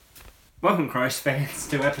Welcome, Crows fans,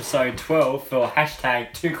 to episode 12 for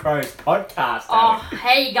hashtag Two Crows podcast. Oh,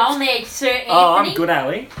 how you going there, Sir Anthony? Oh, I'm good,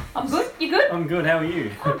 Ali. I'm good. You good? I'm good. How are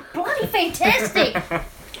you? I'm bloody fantastic.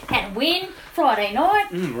 Had a win Friday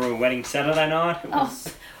night. We were a wedding Saturday night.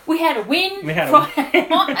 We had a win We had a Friday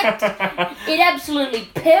night. It absolutely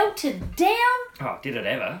pelted down. Oh, did it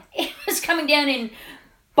ever? It was coming down in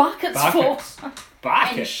buckets. And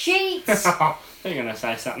Buckets? sheets. You're going to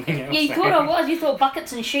say something else. Yeah, you thought I was. You thought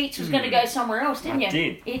buckets and sheets was going to go somewhere else, didn't you? I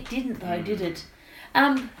did. It didn't though, did it?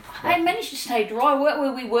 I managed to stay dry.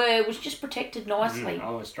 Where we were was just protected nicely. I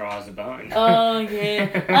was dry as a bone. Oh,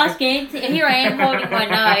 yeah. Ask Anthony. Here I am holding my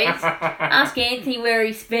nose. Ask Anthony where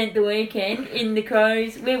he spent the weekend in the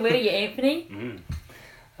Crows. Where were you, Anthony?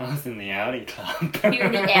 I was in the Audi club. You were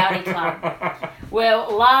in the Audi club.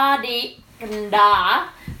 Well, la-di-da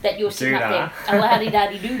that you're sitting up there. A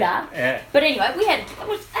la-di-da-di-doo-da. Yeah. But anyway, it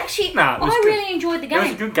was actually, No, it was I good. really enjoyed the game. It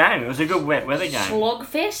was a good game. It was a good wet weather game.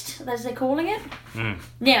 Slogfest, as they're calling it.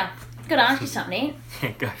 Now, I've got to ask you something,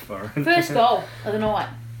 Ant. Go for it. First goal of the night.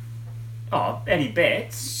 Oh, Eddie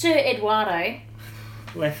Betts. Sir Eduardo.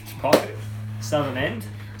 Left pocket. Southern end.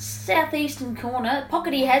 Southeastern corner.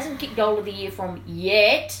 Pocket he hasn't kicked goal of the year from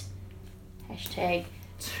yet. Hashtag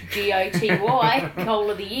GOTY, goal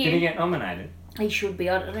of the year. Did he get nominated? He should be.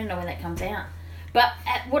 I don't know when that comes out. But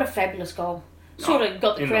what a fabulous goal. Sort of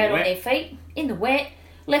got the crowd on their feet. In the wet.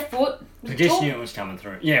 Left foot. I just knew it was coming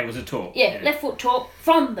through. Yeah, it was a talk. Yeah, left foot talk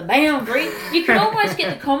from the boundary. You can almost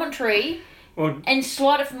get the commentary and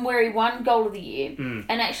slide it from where he won goal of the year and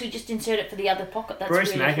actually just insert it for the other pocket. That's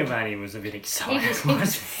Bruce really McAvaney was a bit excited. He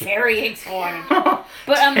was very excited.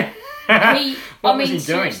 But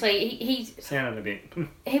seriously, he sounded a bit.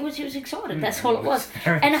 He was excited. That's all it was.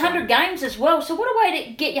 Very And 100 games as well. So what a way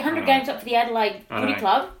to get your 100 games up for the Adelaide Footy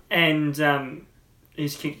Club. And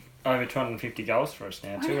he's kicked over 250 goals for us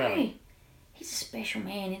now too, hasn't he? He's a special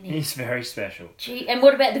man, isn't he? He's very special. Gee, and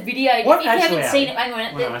what about the video? If you haven't seen it, hang on.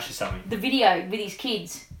 I'll ask you something. The video with his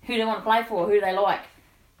kids, who they want to play for, who they like.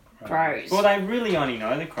 Crows. Well, they really only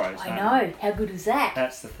know the Crows. I know. How good is that?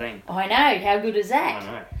 That's the thing. I know. How good is that? I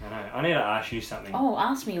know. I need to ask you something. Oh,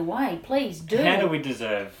 ask me away, please do. How do we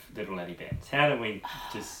deserve little Eddie Betts? How do we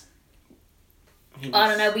just... I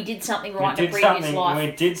don't know. We did something right in the previous life.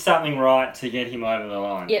 We did something right to get him over the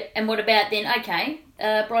line. Yep. And what about then? Okay,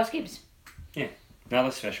 Bryce Gibbs. Yeah,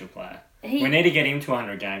 another special player. We need to get him to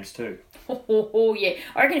 100 games too. Oh, yeah.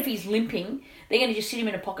 I reckon if he's limping, they're going to just sit him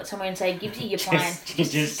in a pocket somewhere and say, Gibbsy, you're playing.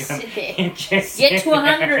 Just sit there. Get to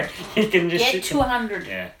 100. He can just Get to 100.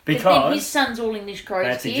 Yeah. Because then his son's all English Crows.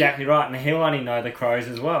 That's exactly right, and he'll only know the Crows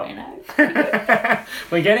as well. I know.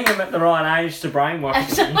 We're getting him at the right age to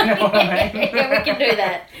brainwash him. You know what I mean? Yeah, we can do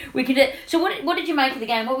that. We can do. So what did you make of the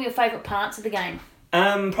game? What were your favourite parts of the game?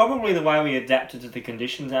 Probably the way we adapted to the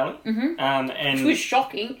conditions, Ali. And Which was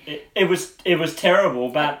shocking. It was terrible,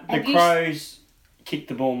 but the Crows kicked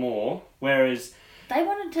the ball more, whereas they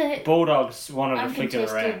wanted to. Bulldogs wanted to flick it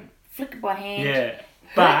around. Flick it by hand. Yeah,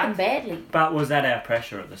 hurt them badly. But was that our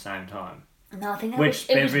pressure at the same time? No, I think that Which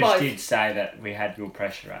it was Beveridge did say that we had good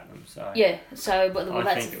pressure at them. So yeah, that's a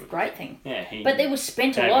great thing. Yeah, but there was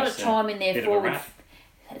spent a lot of time in their forward.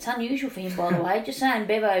 It's unusual for him, by the way. Just saying,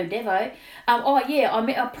 Devo.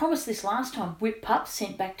 I promised this last time. Whip pups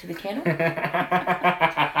sent back to the kennel.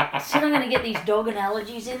 So I'm going to get these dog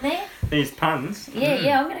analogies in there. These puns.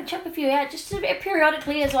 Yeah. I'm going to chuck a few out just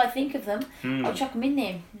periodically as I think of them. I'll chuck them in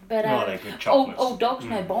there. But they're good chocolates. old dogs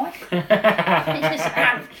no bite.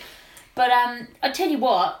 But I tell you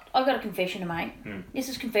what, I've got a confession to make. This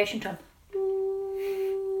is confession time.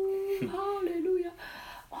 Ooh, hallelujah.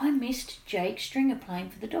 I missed Jake Stringer playing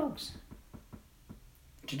for the Dogs.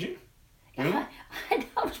 Did you? I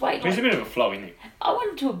was waiting. He's a bit of a flow, isn't he? I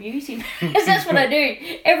wanted to abuse him because that's what I do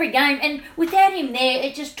every game. And without him there,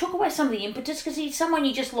 it just took away some of the impetus because he's someone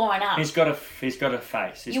you just line up. He's got a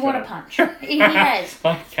face. You want to punch? He has.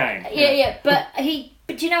 Okay. Yeah. But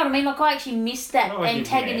you know what I mean? Like I actually missed that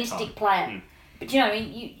antagonistic player. But you know what I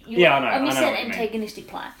mean? I know. I missed that antagonistic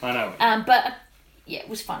player. I know. But. Yeah, it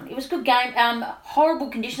was fun. It was a good game. Horrible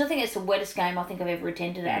conditions. I think it's the wettest game I think I've ever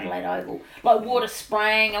attended at Adelaide Oval. Like water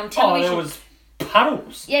spraying on television. Oh, there was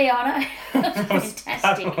puddles. Yeah, I know. It was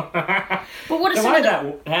fantastic. But what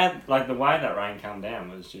the way that rain came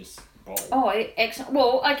down was just. Whoa. Oh, excellent.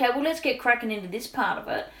 Well, okay. Well, let's get cracking into this part of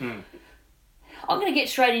it. I'm going to get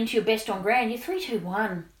straight into your best on ground. You're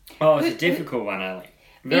 3-2-1. Oh, it's a difficult one, Ali.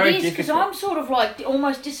 Very it is because I'm sort of like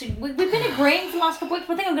almost We've been agreeing for the last couple of weeks,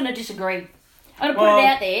 but I think I'm going to disagree. I'm going to put it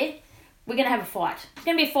out there. We're going to have a fight. It's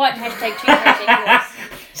going to be a fight in #2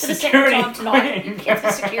 for the second time tonight. Get the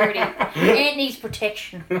security. Anthony's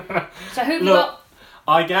protection. So who have you got?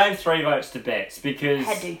 I gave 3 votes to Betts because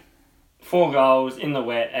Had to. 4 goals in the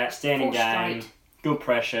wet, outstanding 4 game, straight. good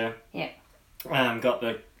pressure. Yeah. Got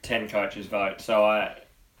the 10 coaches vote, so I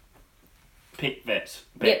picked Betts.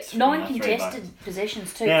 Yep, from 9 my 3 contested votes.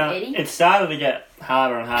 possessions too Now, for Eddie. it started to get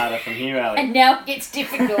harder and harder from here, Ali. And now it gets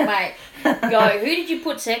difficult, mate. Go. Who did you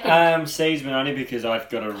put second? Seedsman only because I've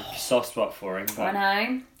got a soft spot for him. But I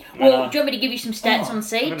know. Well, do you want me to give you some stats on I've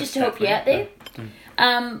Seed, got a just to help stat you out there.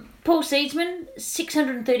 there? Paul Seedsman,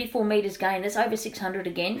 634 metres gained. That's over 600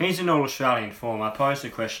 again. He's in all Australian form. I posed a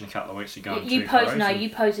question a couple of weeks ago. You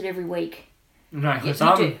pose it every week. No, because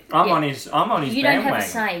you do. I'm Yeah. on his bandwagon. You don't have a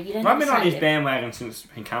say. You don't I've have a been say on his there. bandwagon since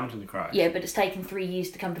he came to the Crows. Yeah, but it's taken 3 years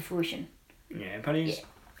to come to fruition. Yeah, but he's...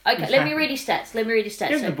 Okay, He's let me happy. read his stats.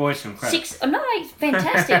 Give the boys some credit. Oh, no, it's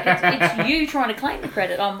fantastic. it's you trying to claim the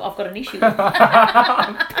credit. I've got an issue with.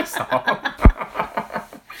 Piss off.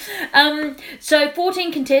 So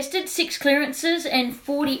 14 contested, 6 clearances, and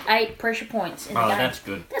 48 pressure points in the game. That's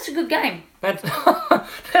good. That's a good game. That's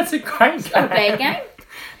a great game. Not a bad game.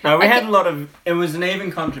 No, we had a lot of... It was an even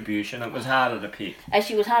contribution. It was harder to pick.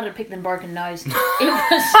 Actually, it was harder to pick than Broken Nose. It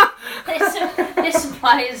was. There's some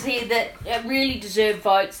players here that really deserve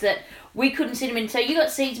votes that we couldn't sit them in. So you got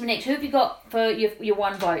Seedsman next. Who have you got for your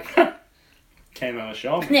 1 vote? Came on a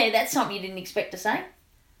shoulder. Yeah, that's something you didn't expect to say.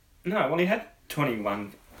 No, well, he had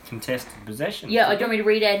 21 contested possessions. Yeah, I don't want me to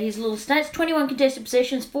read out his little stats. 21 contested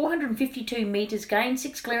possessions, 452 metres gained,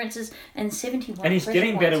 6 clearances, and 71 And he's pressure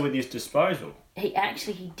getting points. better with his disposal. He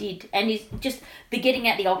did. And he's just... The getting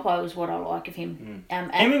out the oppo is what I like of him. Him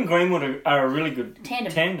and Greenwood are a really good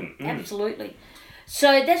tandem. Absolutely.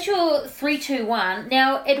 So that's your 3-2-1.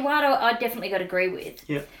 Now, Eduardo, I definitely got to agree with.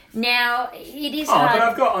 Yeah. Now, it is Oh, hard... but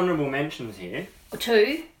I've got honourable mentions here.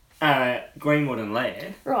 2. Greenwood and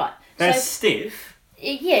Laird. Right. They're So, stiff.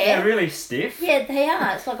 yeah. They're really stiff. Yeah, they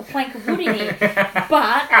are. It's like a plank of wood in here.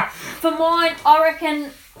 But for mine, I reckon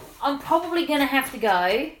I'm probably going to have to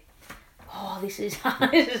go... Oh, this is hard.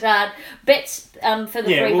 This is hard. Betts for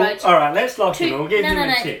the 3 votes. All right, let's lock him. We'll give him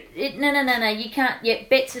a tip. No. You can't. Yeah,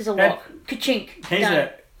 Betts is a lock. Ka-chink. He's Done.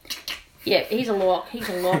 a... Yeah, he's a lock. He's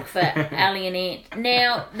a lock for Ali and Ant.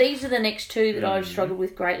 Now, these are the next 2 that I've struggled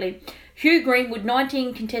with greatly. Hugh Greenwood,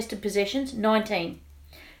 19 contested possessions. 19.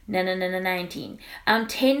 No, 19.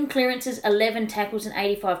 10 clearances, 11 tackles, and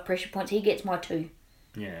 85 pressure points. He gets my 2.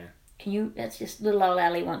 Yeah. Can you... That's just little old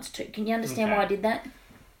Ali wants 2. Can you understand why I did that?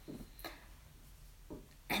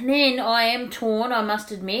 And then I am torn, I must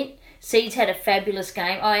admit. Seeds had a fabulous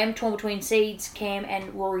game. I am torn between Seeds, Cam,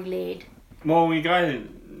 and Rory Laird. Well, we go...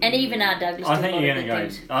 And even our Douglas. I think you're going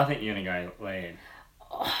to go Laird.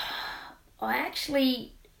 I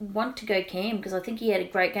actually want to go Cam because I think he had a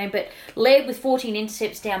great game. But Laird with 14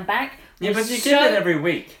 intercepts down back. Yeah, but you do that every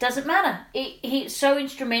week. Doesn't matter. He's so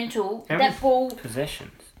instrumental. How that many ball...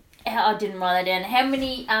 possessions? I didn't write that down. How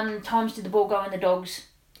many times did the ball go in the Dogs?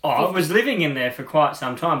 Oh, I was living in there for quite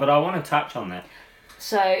some time, but I want to touch on that.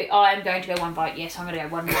 So I am going to go 1 vote. Yes, I'm going to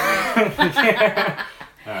go 1 vote.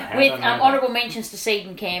 Right, With honourable mentions to Seed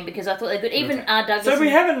and Cam because I thought they're good. Even Douglas so we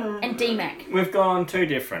haven't... and D-Mac. We've gone 2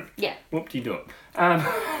 different. Yeah. Whoop-de-doop.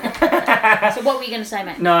 So what were you going to say,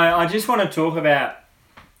 mate? No, I just want to talk about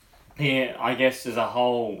here, I guess, as a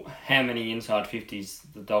whole, how many inside 50s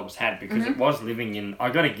the Dogs had because it was living in... I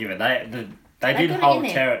got to give it. They did hold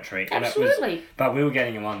territory. Absolutely. But we were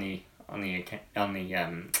getting them on the attack, on the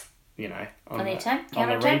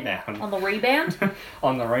counter-attack, rebound. on the rebound.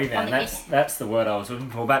 On the rebound. That's the word I was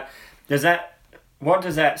looking for. But what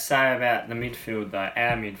does that say about the midfield though?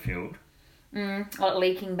 Our midfield. Like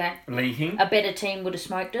leaking back. Leaking. A better team would have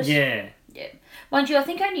smoked us. Yeah. Yeah. Mind you, I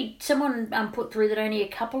think only someone put through that only a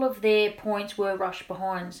couple of their points were rushed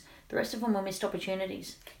behinds. The rest of them were missed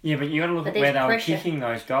opportunities. Yeah, but you got to look at where they were kicking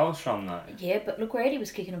those goals from, though. Yeah, but look where Eddie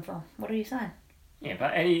was kicking them from. What are you saying? Yeah,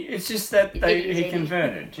 but Eddie, it's just that he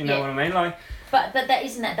converted. Do you know what I mean? Like, but that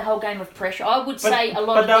isn't that the whole game of pressure. I would say a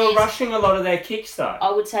lot of. But they were rushing a lot of their kicks, though. I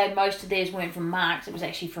would say most of theirs weren't from marks. It was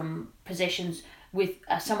actually from possessions with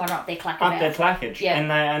someone up their clacker. Up their clackage. Yeah.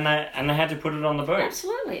 And they had to put it on the boot.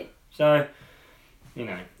 Absolutely. So, you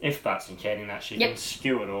know, if buts and can in that, you can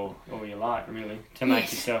skew it all you like, really, to make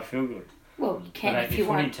yourself feel good. Well, you can if you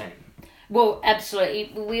want. Team. Well,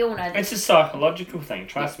 absolutely. We all know this. It's a psychological thing.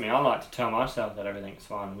 Trust me, I like to tell myself that everything's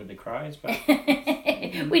fine with the Crows, but...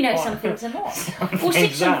 we know some things are not. Well,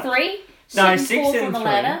 6 and 3. No, 6 and 4 on the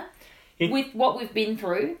ladder. With what we've been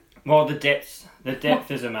through. Well, the depth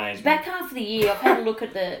is amazing. Back half of the year, I've had a look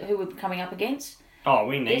at who we're coming up against. Oh,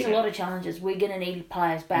 we need There's a lot of challenges. We're going to need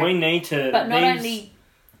players back. We need to... But not only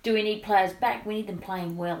do we need players back, we need them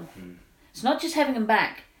playing well. It's not just having them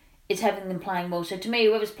back. it's having them playing well. So to me,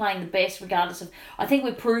 whoever's playing the best, regardless of... I think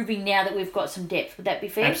we're proving now that we've got some depth. Would that be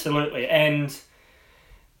fair? Absolutely. And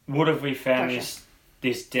would have we found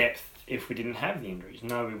this depth if we didn't have the injuries?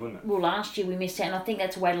 No, we wouldn't. Well, last year we missed out, and I think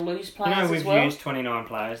that's a way to lose players as well. We've used 29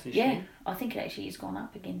 players this year. Yeah, I think it actually has gone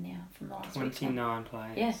up again now from last week. 29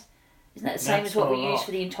 players. Yeah. Isn't that the same as what we used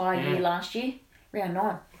for the entire year last year? Round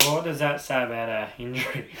 9. What does that say about our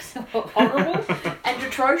injuries? Horrible and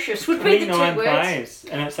atrocious would be the 2 words. 29 players,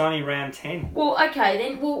 and it's only round 10. Well, okay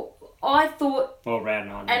then. Well, I thought... Well, round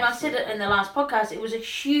 9. And I said it in the last podcast, it was a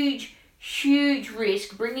huge, huge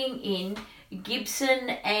risk bringing in Gibson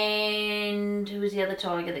and... Who was the other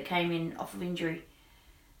Tiger that came in off of injury?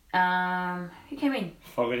 Who came in?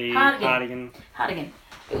 Fogarty, Hartigan.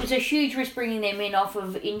 It was a huge risk bringing them in off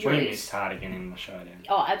of injuries. We missed Hartigan in the showdown.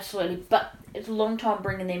 Oh, absolutely. But it's a long time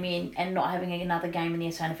bringing them in and not having another game in the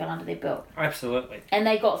SANFL under their belt. Absolutely. And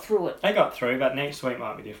they got through it. They got through, but next week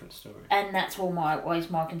might be a different story. And that's always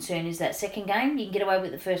my concern is that second game. You can get away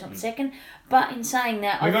with the first, not the second. But in saying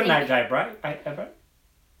that, We've got an 8-day break. 8-day break?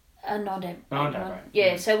 A 9-day break.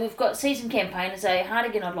 Yeah, so we've got season campaigners.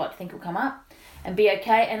 Hartigan, I'd like to think will come up and be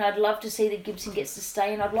okay. And I'd love to see that Gibson gets to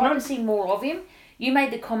stay. And I'd like to see more of him. You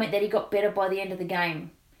made the comment that he got better by the end of the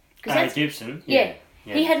game. Gibson? Yeah.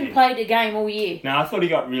 He hadn't played a game all year. No, I thought he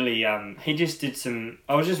got really... he just did some...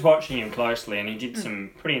 I was just watching him closely and he did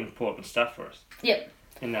some pretty important stuff for us. Yep.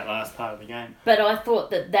 In that last part of the game. But I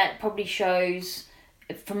thought that probably shows...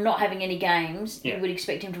 From not having any games, you would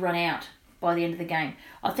expect him to run out by the end of the game.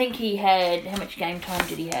 I think he had... How much game time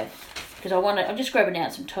did he have? Because I'm just grabbing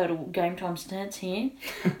out some total game time stats here.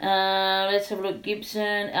 Let's have a look.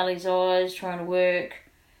 Gibson, Ali's eyes, trying to work.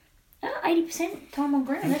 80% time on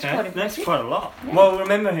ground. That's quite impressive. That's quite a lot. Yeah. Well,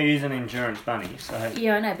 remember he's an endurance bunny, so...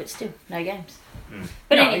 Yeah, I know, but still, no games.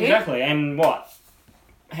 But anyway, exactly. And what?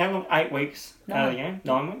 How long? 8 weeks out of the game?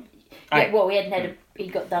 9 weeks? Yeah, well, we hadn't had he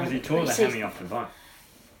got done. Because he tore the hammy off the bone.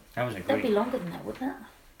 That was a good... That'd be longer than that, wouldn't it?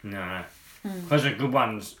 No. Because the good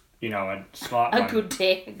ones... a slight one. A good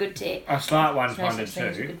tear. A slight one's 1 to 2.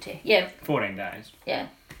 A good tear. Yeah. 14 days. Yeah.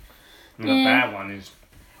 And a bad one is...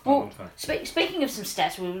 Well, speaking of some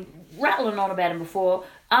stats, we were rattling on about them before.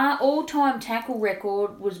 Our all-time tackle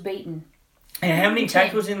record was beaten. And how many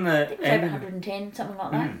tackles in the... I think it was over 110, something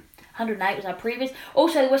like that. 108 was our previous.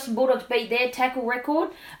 Also, the Western Bulldogs beat their tackle record.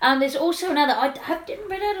 There's also another... I didn't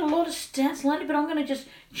read out a lot of stats lately, but I'm going to just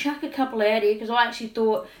chuck a couple out here because I actually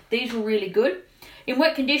thought these were really good. In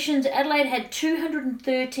wet conditions, Adelaide had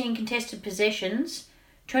 213 contested possessions.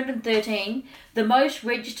 213, the most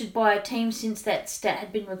registered by a team since that stat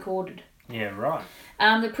had been recorded. Yeah, right.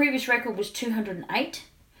 The previous record was 208.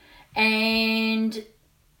 And...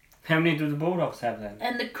 How many did the Bulldogs have then?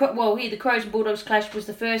 And the Crows and Bulldogs clash was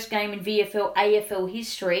the first game in VFL AFL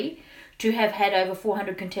history to have had over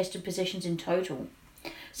 400 contested possessions in total.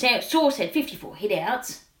 Source had 54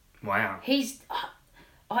 hit-outs. Wow. He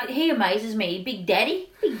amazes me. Big Daddy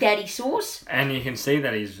Sauce. And you can see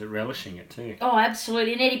that he's relishing it too. Oh,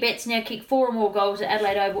 absolutely. And Eddie Betts now kicked 4 or more goals at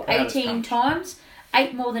Adelaide Oval 18 times.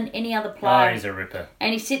 8 more than any other player. Oh, he's a ripper.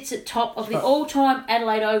 And he sits at top of the all-time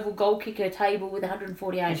Adelaide Oval goal kicker table with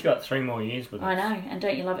 148. He's got 3 more years with us. I know, and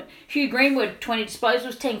don't you love it? Hugh Greenwood, 20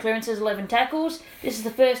 disposals, 10 clearances, 11 tackles. This is the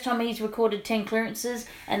first time he's recorded 10 clearances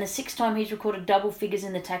and the 6th time he's recorded double figures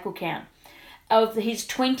in the tackle count. Of his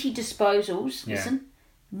 20 disposals, listen,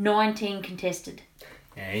 19 contested.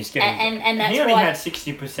 Yeah, he's getting... And that's he only had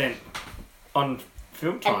 60% on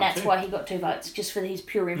field time. And that's why he got 2 votes, just for his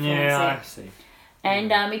pure influence there. I see.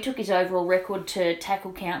 And he took his overall record to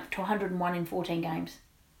tackle count to 101 in 14 games.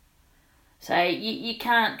 So you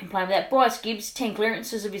can't complain with that. Bryce Gibbs, 10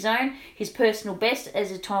 clearances of his own, his personal best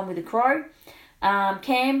as a time with a Crow.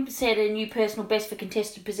 Cam set a new personal best for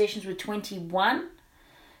contested possessions with 21.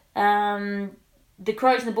 The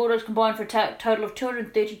Crows and the Bulldogs combined for a total of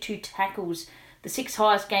 232 tackles, the 6th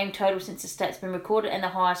highest game total since the stat's been recorded and the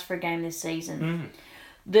highest for a game this season.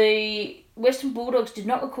 The Western Bulldogs did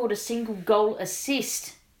not record a single goal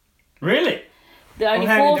assist. Really? The only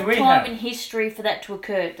 4th time in history for that to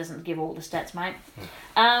occur. It doesn't give all the stats, mate.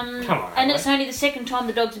 Come on. And it's only the 2nd time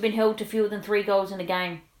the Dogs have been held to fewer than 3 goals in a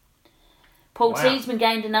game. Paul Seedsman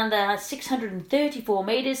gained another 634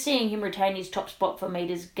 metres, seeing him retain his top spot for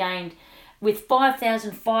metres gained. With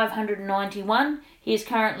 5,591, he is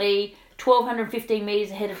currently 1,215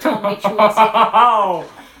 metres ahead of Tom Mitchell.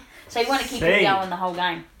 So you want to keep him going the whole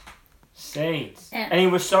game. Seeds. Yeah. And he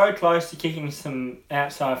was so close to kicking some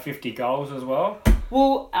outside 50 goals as well.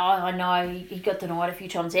 Well, I know he got denied a few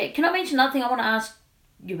times there. Can I mention another thing I want to ask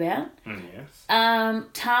you about? Yes.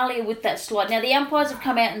 Talia with that slide. Now, the umpires have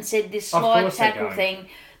come out and said this slide tackle thing,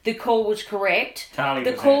 the call was correct.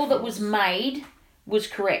 The call that was made was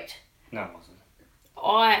correct. No, it wasn't.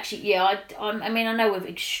 I mean, I know we're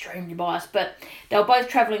extremely biased, but they were both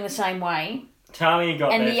travelling the same way. Talia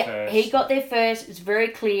got there first. He got there first. It's very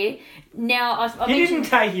clear. Now, he didn't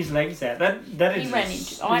take his legs out. He ran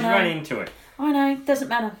into it. I know. Doesn't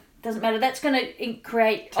matter. That's going to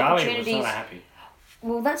create opportunities. Talia was not happy.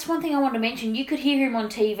 Well, that's one thing I want to mention. You could hear him on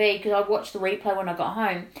TV, because I watched the replay when I got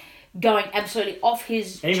home, going absolutely off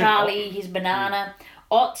his Charlie, his Banana,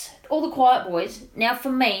 Otts, all the quiet boys. Now,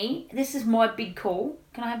 for me, this is my big call.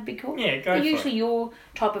 Can I have a big call? Yeah, go for it. Usually your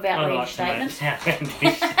type of outlandish statement.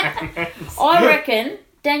 Statements. I reckon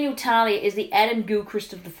Daniel Talia is the Adam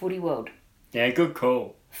Gilchrist of the footy world. Yeah, good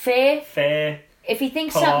call. Fair. If he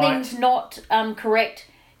thinks something's not correct,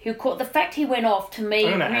 he'll call. The fact he went off, to me,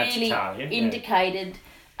 really indicated...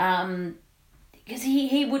 because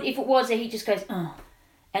he would, if it was there, he just goes, oh,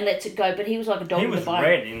 and lets it go. But he was like a dog with a bone. He was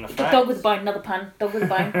red in the face. Dog with a bone, another pun. Dog with a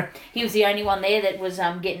bone. He was the only one there that was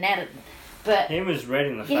getting at it. But he was red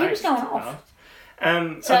in the face. Yeah, he was going off.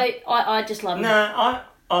 I just love him. No,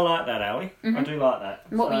 I like that, Ali. Mm-hmm. I do like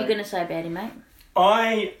that. What were you going to say about him,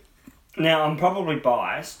 mate? I'm probably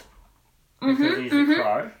biased because he's a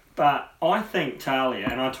Crow, but I think Talia,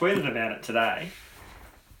 and I tweeted about it today,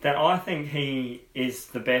 that I think he is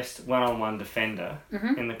the best one-on-one defender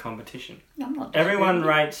in the competition. I'm not. Everyone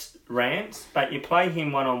rates Rance, but you play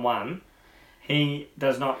him one-on-one, he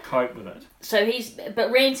does not cope with it.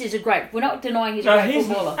 But Rance is we're not denying he's a great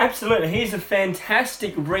footballer. Absolutely, he's a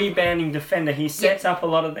fantastic rebounding defender. He sets up a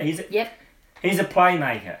lot of... He's a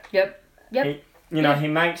playmaker. Yep. He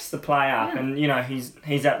makes the play up, and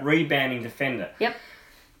he's that rebounding defender. Yep.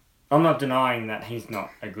 I'm not denying that he's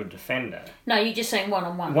not a good defender. No, you're just saying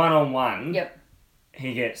one-on-one. One-on-one. Yep.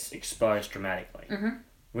 He gets exposed dramatically. Mm-hmm.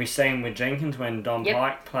 We see him with Jenkins when Don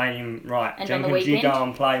Pike played him right. And Jenkins, you go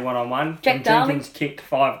and play one-on-one. Jenkins kicked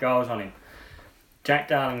 5 goals on him. Jack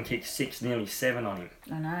Darling kicked 6, nearly 7 on him.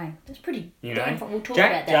 I know. That's pretty... We'll talk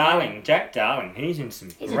About that. Jack Darling, he's in some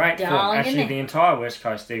great form. Actually, the entire West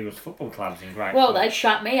Coast Eagles football club's in great form. Well, they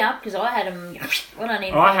shut me up because I had him...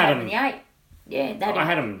 I had him in the 8. Yeah, I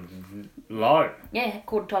had him low. Yeah,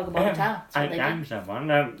 caught a tiger by the tail. 8 games they've won.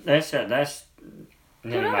 That's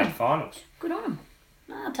nearly made finals. Good on them.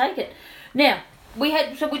 I'll take it. Now, we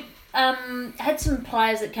had some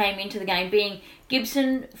players that came into the game, being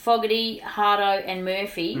Gibson, Fogarty, Hardo and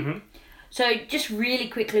Murphy. Mm-hmm. So, just really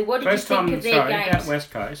quickly, what did you think of their games?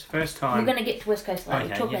 West Coast. First time. We're going to get to West Coast later.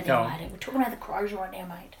 We'll talk about them later. We're talking about the Crows right now,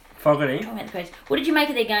 mate. Fogarty. We're talking about the Crows. What did you make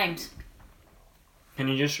of their games? Can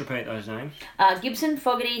you just repeat those names? Gibson,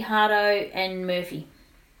 Fogarty, Hardo and Murphy.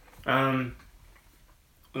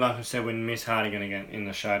 Like I said, when Miss Hardy going to get in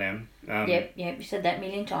the showdown. Yep, you said that a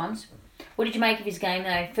million times. What did you make of his game,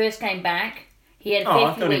 though? First game back, he had a fair few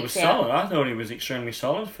weeks out. I thought he was solid. I thought he was extremely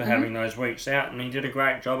solid for having those weeks out, and he did a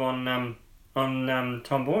great job on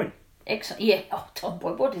Tom Boyd. Excellent. Yeah, Tom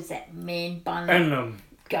Boyd. What is that man bun? And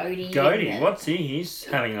Goaty. What's he? He's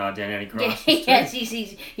having an identity crisis. Yes,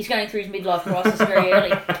 he's going through his midlife crisis very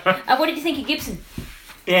early. What did you think of Gibson?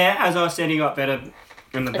 Yeah, as I said, he got better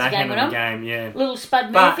in the back end of the game. Yeah, little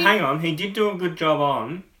Spud Murphy. But hang on, he did do a good job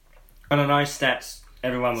on. I don't know stats.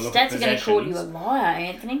 Everyone will look at possessions. Stats are going to call you a liar,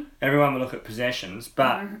 Anthony. Everyone will look at possessions,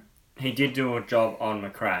 but he did do a job on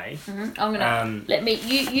McRae. Mm-hmm. I'm gonna let me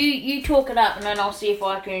you talk it up, and then I'll see if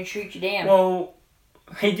I can shoot you down. Well,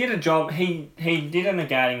 he did a job. He did a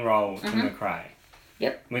negating role to McRae.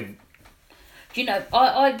 Yep. With. Do you know?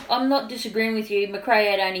 I'm not disagreeing with you. McRae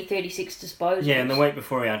had only 36 disposals. Yeah, and the week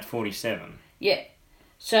before he had 47. Yeah.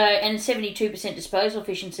 So, and 72% disposal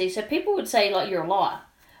efficiency. So people would say, like, you're a liar.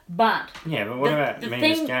 But... Yeah, but what about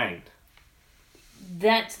metres gained?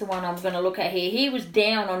 That's the one I'm going to look at here. He was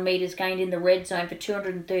down on metres gained in the red zone for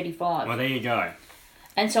 235. Well, there you go.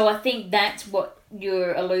 And so I think that's what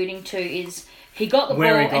you're alluding to is he got the ball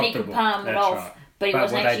and he could palm it off. Right. But he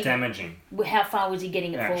wasn't actually damaging. How far was he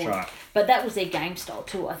getting it forward? Right. But that was their game style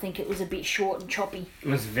too. I think it was a bit short and choppy. It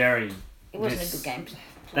was very... It wasn't a good game.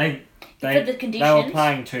 For the conditions. They were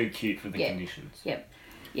playing too cute for the conditions. Yep.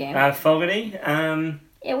 Yeah. Fogarty.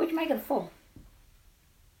 Yeah, what'd you make of the fall?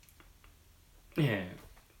 Yeah,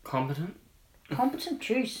 competent. Competent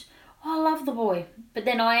juice. I love the boy, but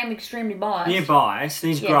then I am extremely biased. You're biased.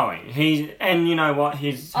 He's growing. And you know what?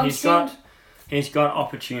 He's got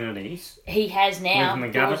opportunities. He has now.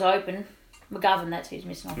 Doors open. McGovern, that's who's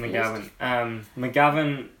missing off the list.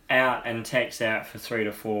 McGovern out and Tech's out for 3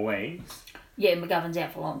 to 4 weeks. Yeah, McGovern's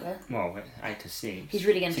out for longer. Well, 8 to 6. He's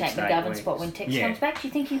really going to take McGovern's spot when Tex comes back. Do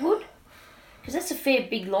you think he would? Because that's a fair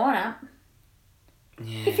big lineup.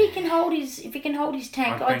 Yeah. If he can hold his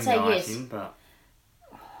tank, I'd say yes. But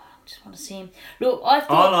just want to see him. Look, I I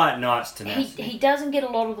thought like Knight's tenacity. he doesn't get a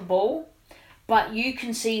lot of the ball, but you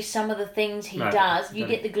can see some of the things he does. You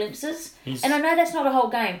get the glimpses. And I know that's not a whole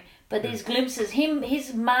game, but there's glimpses.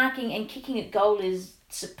 His marking and kicking at goal is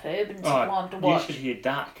superb and sublime to watch. You should hear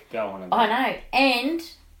Duck go on about. I know. And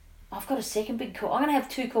I've got a second big call. I'm going to have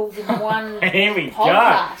 2 calls in one Here we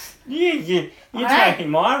podcast. go. You're taking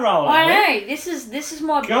my role. I know. This is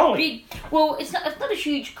my big... Well, it's not a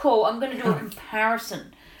huge call. I'm going to do a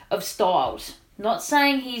comparison of styles. Not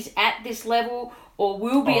saying he's at this level or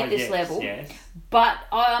will be at this level. Yes. But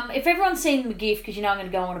if everyone's seen the GIF, because you know I'm going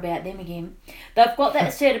to go on about them again, they've got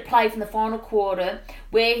that set of play from the final quarter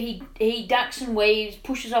where he ducks and weaves,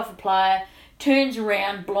 pushes off a player, turns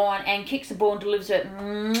around blind and kicks the ball and delivers it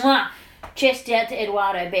chest out to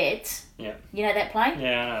Eduardo Betts. Yeah. You know that play?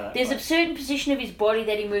 Yeah, I know that. There's a certain position of his body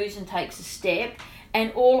that he moves and takes a step,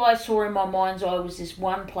 and all I saw in my mind's eye was this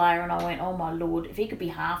one player, and I went, oh my lord, if he could be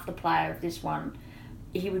half the player of this one,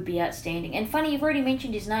 he would be outstanding. And funny, you've already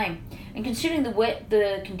mentioned his name, and considering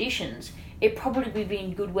the conditions, it probably would be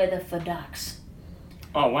in good weather for ducks.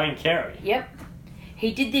 Oh, Wayne Carey. Yep.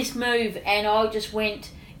 He did this move, and I just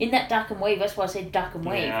went... In that duck and weave, that's why I said duck and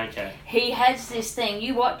weave. Yeah, okay. He has this thing,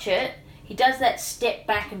 you watch it, he does that step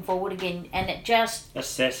back and forward again, and it just...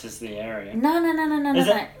 Assesses the area. No.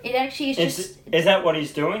 It actually is just... Is that what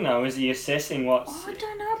he's doing, though? Is he assessing what's... Oh, I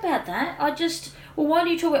don't know about that. Well, why do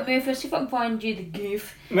you talk about Murphy? Let's see if I can find you the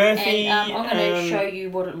GIF. Murphy... And I'm going to show you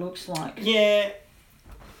what it looks like. Yeah.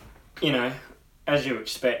 You know, as you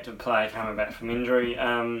expect a player coming back from injury,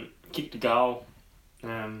 kicked a goal.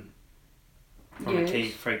 From a key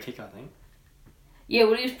free kick, I think. Yeah,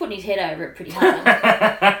 well, he was putting his head over it pretty hard.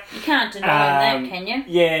 You can't deny that, can you?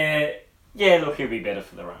 Yeah, look, he'll be better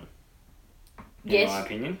for the run. In my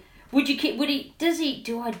opinion. Does he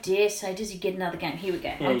get another game? Here we go.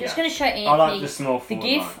 I'm just going to show Anthony I like the small the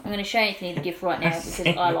GIF. line. I'm going to show Anthony the GIF right now because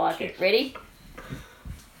I like it. Ready?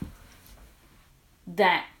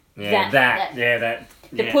 That.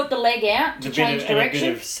 They put the leg out to change direction.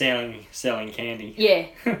 A bit of selling candy. Yeah.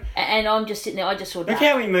 And I'm just sitting there, I just saw that. Look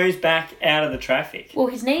how he moves back out of the traffic. Well,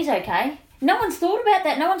 his knee's okay. No one's thought about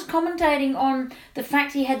that. No one's commentating on the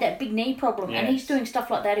fact he had that big knee problem, and he's doing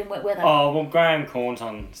stuff like that in wet weather. Oh, well, Graham Corns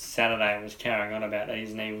on Saturday was carrying on about that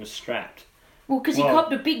his knee was strapped. Well, because he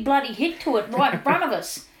copped a big bloody hit to it right in front of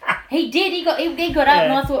us. He did. He got up,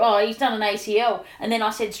 and I thought, oh, he's done an ACL. And then I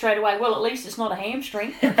said straight away, well, at least it's not a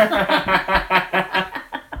hamstring.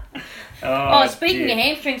 Speaking of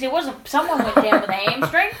hamstrings, someone went down with a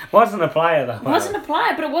hamstring. Wasn't a player, though. Wasn't a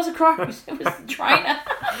player, but it was a Crows. It was the trainer.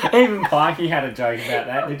 Even Pikey had a joke about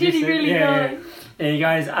that. Did he really know? Yeah, he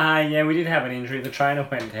goes, we did have an injury. The trainer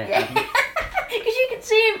went down. Because you could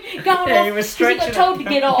see him going off. He was stretching. He got told to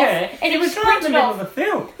get off. Yeah, and he was right in the middle off. of the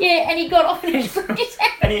field. Yeah, and he got off and he sprinted.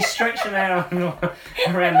 And he's stretching out around the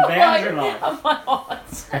boundary line. Oh my God.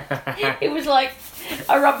 It was like,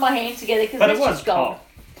 I rubbed my hands together because it was gold.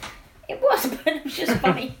 It was, but it was just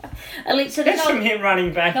funny. So that's from him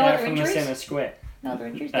running back out from the centre square. No other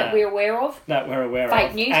injuries that we're aware of? That we're aware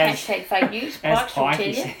fake of. News, hashtag fake news. As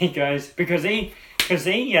Pikey, he goes, because he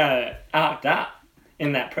arced up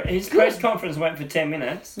in that his press conference went for 10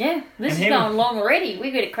 minutes. Yeah, this is going long already.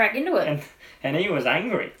 We better crack into it. And he was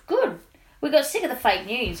angry. Good. We got sick of the fake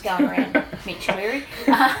news going around, Mitch Cleary.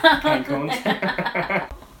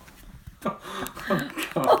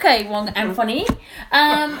 Okay, Wong and Funny.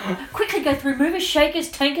 Quickly go through movers, shakers,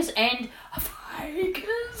 tankers, and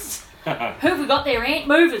fakers. Who have we got there, Ant?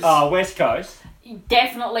 Movers. Oh, West Coast.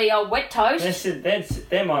 Definitely a wet toast.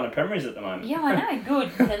 They're minor premieries at the moment. Yeah, I know.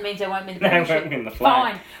 Good. That means they won't win the They premiership. won't win the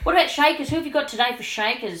flag. Fine. What about shakers? Who have you got today for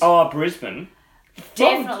shakers? Oh, Brisbane.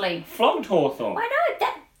 Definitely. Flogged Hawthorn. I know.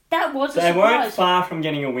 That was a surprise. They weren't far from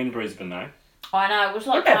getting a win, Brisbane, though. I know. It was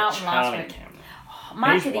like Carlton last week.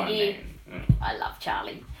 Mark of the year. I love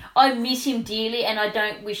Charlie. I miss him dearly, and I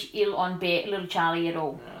don't wish ill on little Charlie at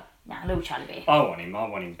all. No, little Charlie Bear. I want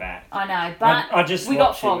him back. I know, but I just we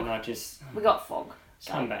got Fog. We got Fog.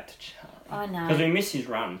 So. Come back to Charlie. I know. Because we miss his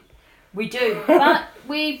run. We do, but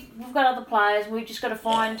we've got other players. We've just got to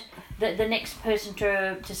find the next person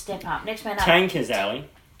to step up. Next man up. Tankers, Ali.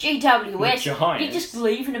 GWS. You're just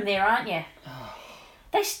leaving them there, aren't you?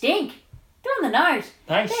 They stink. They're on the nose.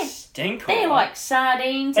 They stink. They're like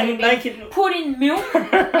sardines. And they can put in milk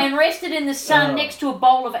and rested in the sun next to a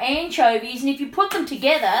bowl of anchovies. And if you put them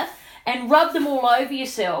together and rub them all over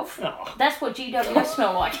yourself, that's what GWS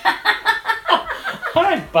smell like.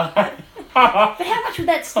 But how much would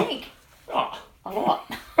that stink? A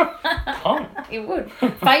lot. It would.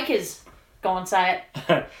 Fakers. Go on, say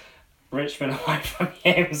it. Richmond away from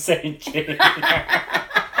the MCG.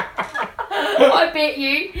 I bet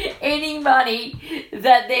you any money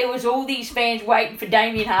that there was all these fans waiting for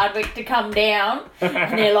Damien Hardwick to come down,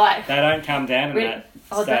 and they're like, they don't come down in that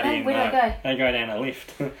stadium. Where do they go? They go down a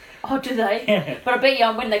lift. Oh, do they? Yeah. But I bet you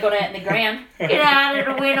when they got out in the ground, get out of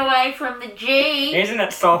the win away from the G. Isn't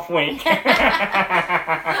it soft week? You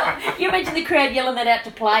imagine the crowd yelling that out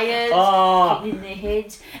to players, getting in their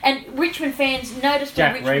heads. And Richmond fans, notice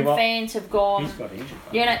when Richmond fans have gone. He's got injured.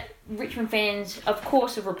 You know, Richmond fans, of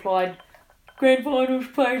course, have replied, Grand Finals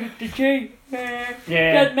played at the G. Yeah.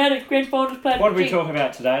 Doesn't matter, Grand Finals played at the G. What did we talk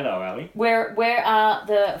about today, though, Ali? Where are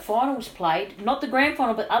the finals played? Not the Grand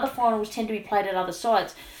Final, but other finals tend to be played at other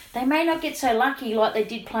sites. They may not get so lucky like they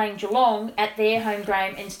did playing Geelong at their home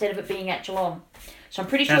game instead of it being at Geelong. So I'm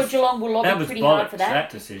pretty sure Geelong will lobby pretty hard for that. That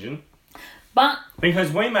decision. But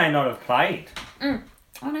because we may not have played.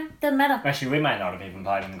 I know, doesn't matter. Actually, we may not have even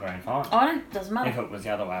played in the grand final. I know, doesn't matter. If it was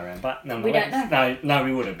the other way around. But we don't know. No,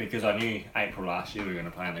 we would have, because I knew April last year we were going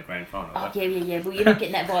to play in the grand final. Oh, yeah. Well, you're not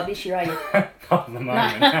getting that vibe this year, are you? Not at the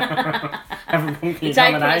moment. Haven't booked it's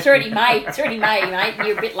April. It's already May. It's already May, mate.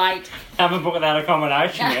 You're a bit late. Haven't booked that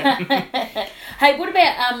accommodation yet. Hey, what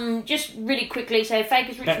about, just really quickly, so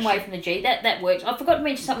Fakers Richmond away from the G, that works. I forgot to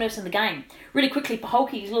mention something else in the game. Really quickly,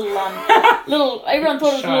 Paholke's little, everyone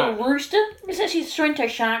thought it was a little rooster. It's actually the Sorrento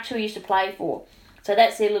Sharks who he used to play for. So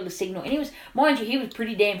that's their little signal. And he was, mind you, he was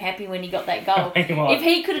pretty damn happy when he got that goal. If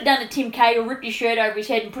he could have done a Tim Cahill, ripped his shirt over his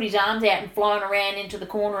head and put his arms out and flown around into the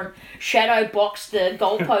corner and shadow boxed the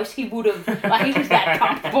goalpost, he would have. He was that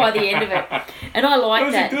pumped by the end of it. And I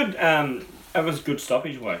like that. It was good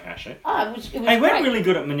stoppage work, actually. Oh, it was Hey, we're really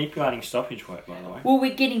good at manipulating stoppage work, by the way. Well,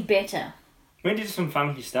 we're getting better. We did some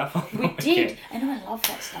funky stuff on We did, and I love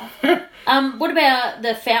that stuff. What about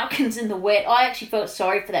the Falcons in the wet? I actually felt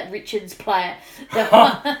sorry for that Richards player.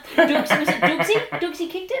 Dooksy, was it Dooksy? Dooksy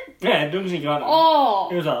kicked it? Yeah, Dooksy got it. Oh,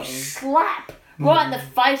 it was a slap. Right in the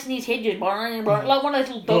face, and his head just like one of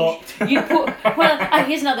those little dogs. You put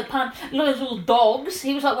here's another pun. Look at those little dogs.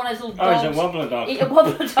 He was like one of those little dogs. Oh, he's a wobbler dog. A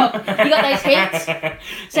wobbler dog. You got those heads.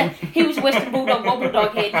 So he was a Western Bulldog wobbler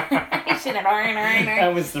dog head. He's sitting there.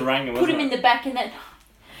 That was the Ranger. Put him in the back in that.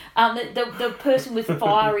 The person with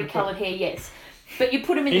fiery coloured hair, yes. But you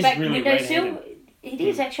put him in the back really windowsill. It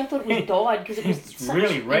is actually. I thought it was dyed because it was such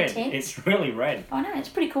really red. Intense. It's really red. I know, it's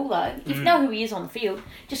pretty cool though. You know who he is on the field.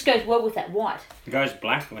 Just goes well with that white. It goes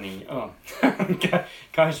black when he goes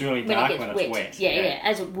really dark when it's wet. Yeah,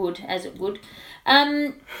 as it would.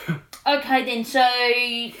 Okay then, so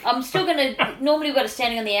I'm still going to... Normally we've got a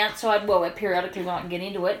standing on the outside. Well, periodically we might get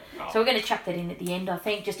into it. So we're going to chuck that in at the end, I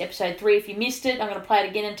think. Just episode 3. If you missed it, I'm going to play it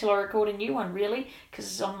again until I record a new one, really.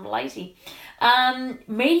 Because I'm lazy.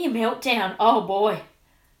 Media meltdown. Oh, boy.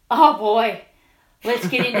 Let's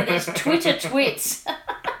get into this. Twitter twits.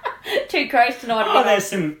 2 crows tonight. Oh, there's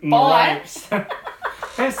some moronics.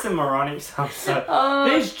 There's some moronic stuff. So,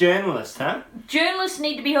 these journalists, huh? Journalists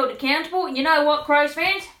need to be held accountable. And you know what, Crows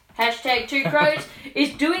fans? Hashtag 2 Crows is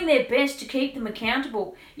doing their best to keep them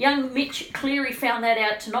accountable. Young Mitch Cleary found that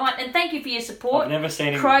out tonight. And thank you for your support. I've never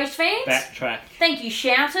seen him Crows fans. Backtrack. Thank you,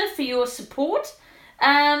 Shouter, for your support.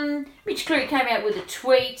 Mitch Cleary came out with a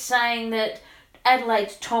tweet saying that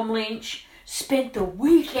Adelaide's Tom Lynch spent the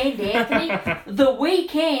weekend, Anthony, the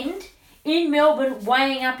weekend in Melbourne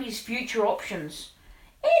weighing up his future options.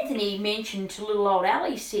 Anthony mentioned to little old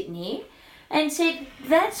Ali sitting here and said,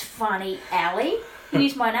 "That's funny, Ali." He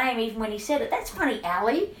used my name even when he said it. "That's funny,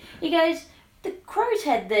 Ali." He goes, "The Crows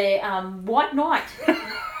had their white night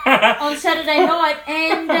on Saturday night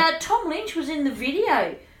and Tom Lynch was in the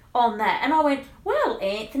video on that." And I went, "Well,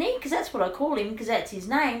 Anthony," because that's what I call him because that's his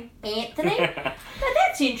name, Anthony. "Now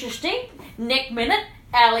that's interesting." Next minute,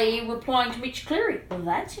 Ali replying to Mitch Cleary, "Well,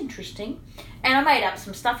 that's interesting." And I made up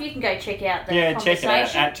some stuff. You can go check out the conversation. Check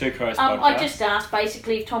it out at 2 Crows Podcast. I just asked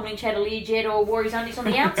basically if Tom Lynch had a Learjet or wore his undies on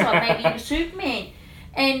the outside. Maybe he was Superman.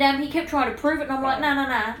 And he kept trying to prove it, and I'm like, no,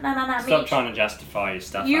 Stop Mitch. Trying to justify your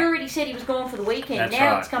stuff. You already said he was gone for the weekend. That's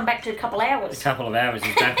now right. It's come back to a couple hours. A couple of hours.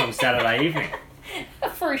 He's back on Saturday evening.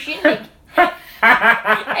 For a shindig.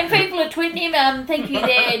 And people are tweeting him. Thank you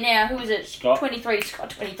there now. Who is it? Scott 23. He's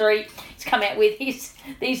come out with his.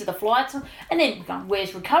 These are the flights. And then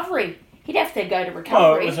where's recovery? He'd have to go to recovery.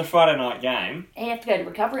 Oh, it was a Friday night game. He'd have to go to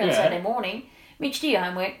recovery on Saturday morning. Mitch, do your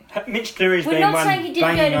homework. Mitch Cleary's been one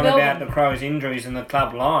banging on about the Crows' injuries and the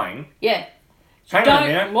club lying. Yeah. Hang on a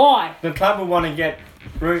minute. Don't lie. The club will want to get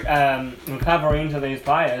recovery into these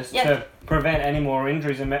players to prevent any more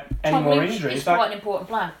injuries and Tom Lynch is quite an important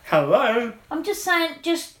player. Hello. I'm just saying,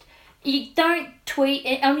 you don't tweet.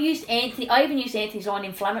 I even used Anthony's line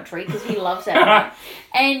inflammatory because he loves that one.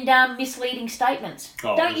 And misleading statements.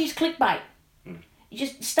 Don't use clickbait.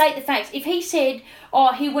 just state the facts. If he said,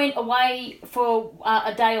 oh, he went away for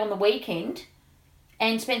a day on the weekend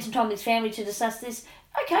and spent some time with his family to discuss this,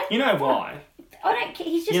 okay. You know why? I don't care.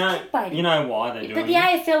 He's just clickbaiting. You know why they're doing it? But the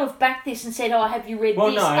AFL have backed this and said, oh, have you read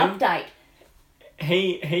this update?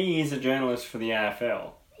 He is a journalist for the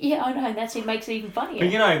AFL. Yeah, I know, and it makes it even funnier.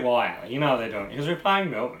 But you know why, Ali? You know what they're doing. Because we're playing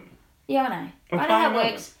Melbourne. Yeah, I know. I know how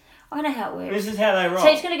it works. I know how it works. This is how they roll. So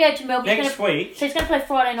he's going to go to Melbourne. Next week. So he's going to play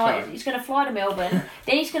Friday night. He's going to fly to Melbourne.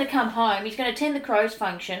 Then he's going to come home. He's going to attend the Crows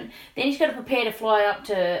function. Then he's going to prepare to fly up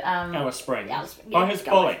to... Alice Springs. It's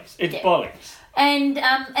bollocks. It's bollocks. And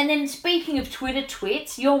then speaking of Twitter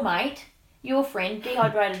twits, your mate, your friend,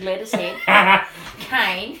 Dehydrated Lettuce Head,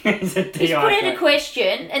 Kane, he's put in a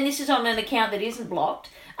question, and this is on an account that isn't blocked.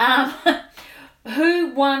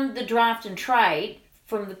 Who won the draft and trade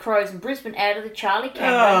from the Crows in Brisbane out of the Charlie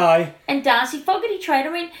Cameron and Darcy Fogarty trade? I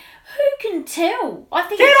mean, who can tell? I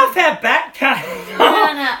think Get off our back, Kane. No,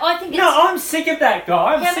 I think it's... No, I'm sick of that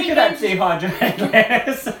guy. I'm sick of that Dehydrated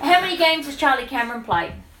Lettuce. How many games has Charlie Cameron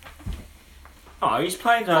played? Oh, he's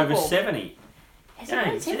played over 70. Has he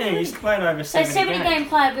played 70? He's played over 70 So 70 game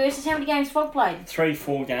player versus how many games Fog played?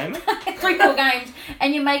 3-4 games. 3-4 games,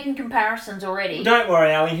 and you're making comparisons already. Don't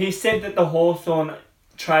worry, Ali. He said that the Hawthorn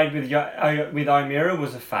trade with O'Meara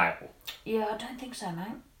was a fail. Yeah, I don't think so, mate.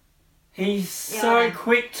 He's so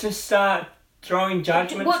quick to start throwing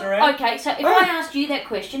judgments around. Okay, so if I asked you that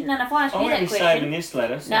question, saving this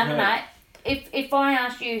lettuce. No. If I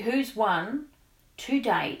asked you who's won to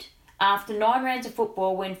date after 9 rounds of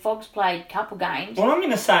football when Fogg's played a couple games... Well, I'm going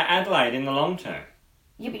to say Adelaide in the long term.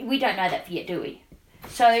 Yeah, but we don't know that yet, do we?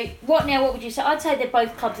 So, what would you say? I'd say that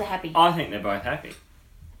both clubs are happy. I think they're both happy.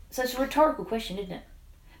 So it's a rhetorical question, isn't it?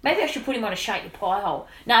 Maybe I should put him on a shake your pie hole.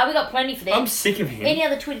 No, we got plenty for them. I'm sick of him. Any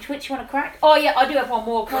other Twitter twits you want to crack? Oh, yeah, I do have one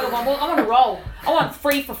more. Can I have one more? I'm on a roll. I want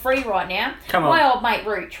free for free right now. Come on. My old mate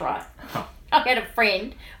Rooch, right? I got a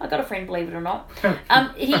friend, believe it or not.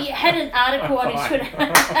 He had an article on his Twitter.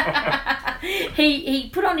 he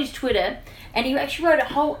put on his Twitter, and he actually wrote a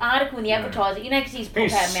whole article in the Advertiser. You know, because he's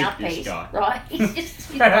put out a mouthpiece, right? He's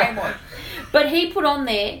brainwashed. But he put on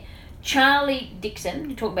there, Charlie Dixon.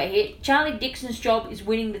 You talk about here. Charlie Dixon's job is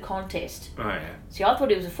winning the contest. Oh yeah. See, I thought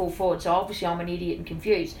he was a full forward, so obviously I'm an idiot and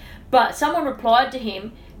confused. But someone replied to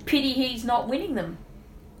him, "Pity he's not winning them."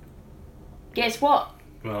 Guess what?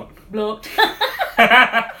 Blocked.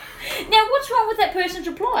 Now, what's wrong with that person's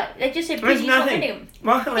reply? They just said, there's nothing.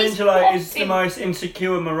 Michelangelo is the most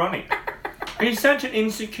insecure moronic. He's such an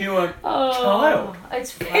insecure child.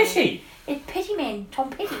 It's petty. It's Petty Man,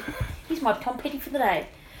 Tom Petty. He's my Tom Petty for the day.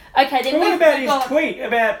 Okay, then what about his tweet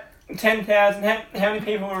about 10,000? How many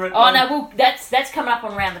people were at... Oh, no, that's coming up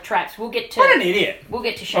on Round the Traps. We'll get to... What an idiot. We'll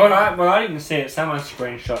get to show I didn't see it. Someone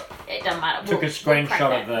screenshot... It doesn't matter. Took a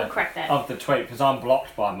screenshot of the tweet because I'm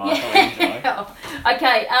blocked by Michelangelo.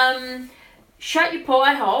 Okay, shut your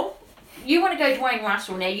pie hole. You want to go Dwayne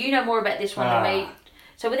Russell now. You know more about this one than me.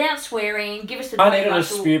 So without swearing, give us the Dwayne Russell... I needed a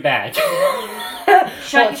spew bag.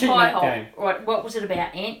 Shut your pie hole. Right, what was it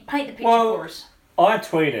about, Ant? Paint the picture for us. I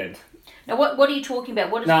tweeted... Now, what are you talking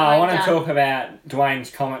about? What is I want to talk about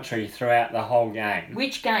Dwayne's commentary throughout the whole game.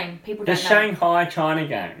 Which game? People don't know. The Shanghai-China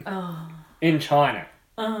game. Oh. In China.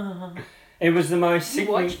 Oh. It was the most sickening...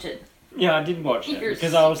 You watched it? Yeah, I did watch it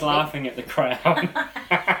because I was laughing at the crowd.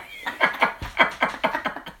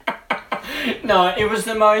 No, it was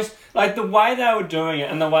the most... Like, the way they were doing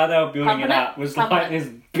it and the way they were building it up was like this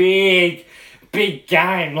big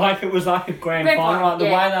game. Like, it was like a grand final. Like, the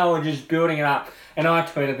way they were just building it up. And I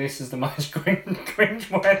tweeted, this is the most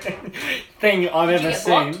cringe-worthy thing I've ever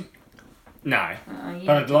seen. Blocked? No.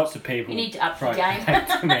 But lots of people... You need to up the game.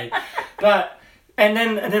 To me. But, and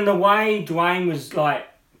then the way Dwayne was, like,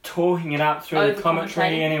 talking it up through the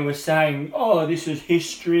commentary, and he was saying, oh, this is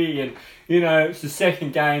history, and, you know, it's the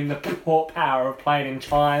second game the Port Power have played in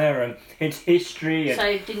China, and it's history. And,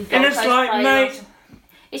 so didn't and it's like, mate...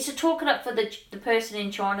 It's to talk it up for the person in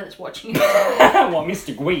China that's watching it. What,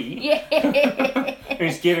 Mr. Gui? Yeah.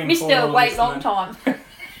 Who's giving Mr. Wait long time.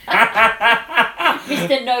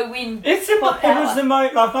 Mr. No Win. It was the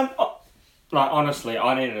most... Like, honestly,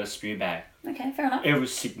 I needed a spew bag. Okay, fair enough. It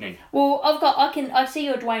was sickening. Well, I see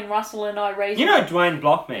your Dwayne Russell and I raise... You know Dwayne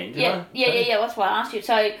blocked me, Yeah, that's why I asked you.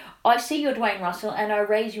 So, I see your Dwayne Russell and I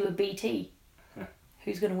raise you a BT.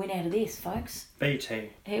 Who's going to win out of this, folks? BT.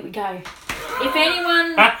 Here we go. If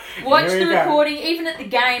anyone watched the recording, even at the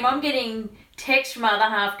game, I'm getting texts from other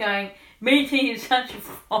half going, BT is such a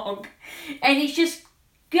fog. And he's just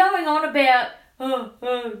going on about,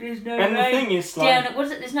 there's no And rain. the thing is, like... Down at, what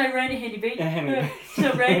is it? There's no rain at Henny Beach. There's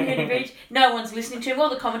no rain at Henny Beach. No one's listening to him. All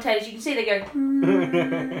the commentators, you can see they go,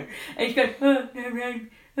 and he's going,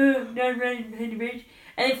 no rain at Henny Beach.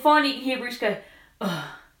 And then finally you can hear Bruce go,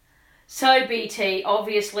 so BT,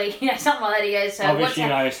 obviously, something like that. He goes, obviously you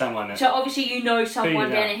know someone. So obviously you know someone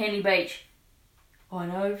down at Henny Beach. I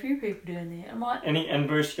know a few people down there. I'm like... And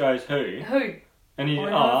Bruce goes, who? Who? And he,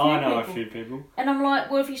 I know a few people. And I'm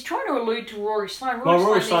like, well, if he's trying to allude to Rory Sloane...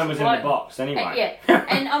 Rory Sloane was in the box anyway. Yeah.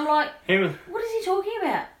 And I'm like, what is he talking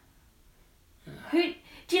about? Who...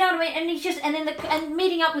 Do you know what I mean? And he's just... And then and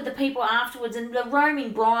meeting up with the people afterwards and the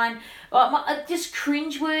roaming Brian... just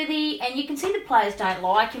cringeworthy. And you can see the players don't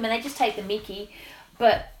like him and they just take the mickey.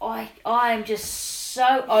 But I am just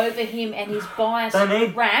so over him and his bias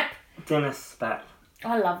rap. Dennis back.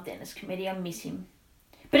 I love Dennis Committee. I miss him.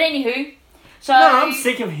 But anywho... So, no, I'm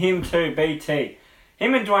sick of him too, BT.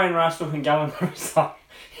 Him and Dwayne Russell can go in the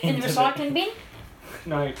recycling bin?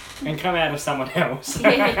 No, and come out of someone else.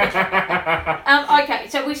 Yeah. Okay,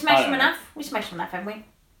 so we smashed them enough? We smashed them enough, haven't we?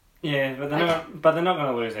 Yeah, but they're not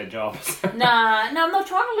going to lose their jobs. No, I'm not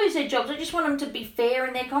trying to lose their jobs. I just want them to be fair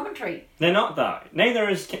in their commentary. They're not, though. Neither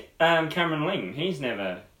is Cameron Ling. He's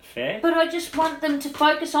never... fair. But I just want them to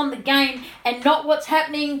focus on the game and not what's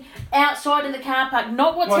happening outside in the car park,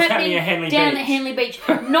 not what's happening down at Henley Beach,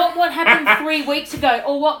 not what happened 3 weeks ago,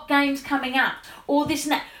 or what game's coming up, or this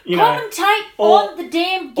and that. Commentate on the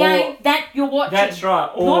damn game that you're watching. That's right.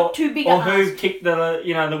 Or, not too big a ask. Or who kicked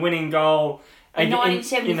the winning goal in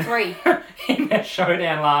 1973 in that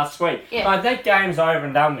showdown last week. Yeah. Like, that game's over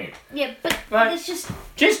and done with. Yeah, but it's just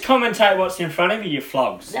commentate what's in front of you, you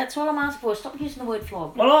flogs. That's all I'm asking for. Stop using the word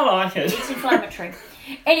flog. Well, I like it. It's inflammatory.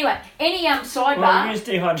 Anyway, any sidebar. Well, use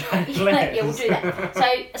dehydrated Yeah, we'll do that. So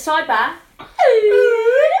a sidebar.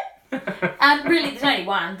 Really, there's only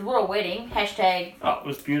one. The royal wedding. Hashtag. Oh, it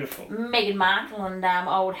was beautiful. Meghan Markle and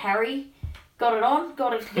old Harry got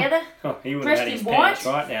it together. Oh, he would have had his pants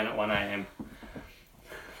right down at 1 a.m.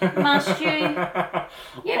 Must you? You haven't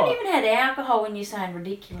even had alcohol when you're saying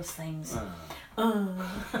ridiculous things.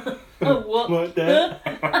 What? Like that?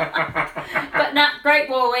 But no, great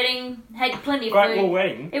royal wedding. Had plenty of food. Great royal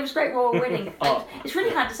wedding? It was great royal wedding. It's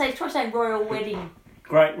really hard to say. Try saying royal wedding.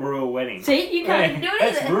 Great rural wedding. See, you can't even do it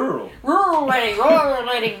either. That's rural. Royal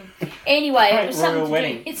wedding. Anyway, Great it was something royal to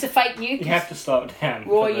wedding. do. It's a fake news. You have to slow it down.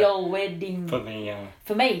 Royal wedding. For me.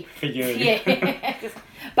 For me. For you. Yeah.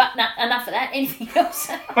 But no, enough of that. Anything else?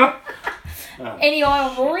 Any eye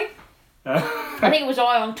on Rory? I think it was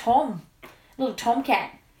eye on Tom. Little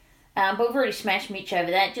Tomcat. But we've already smashed Mitch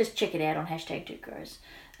over that. Just check it out on #2Crows.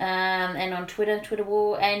 And on Twitter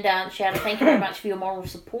War. And shout out, thank you very much for your moral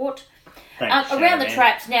support. Thanks, around the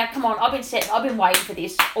traps. Now, come on. I've been waiting for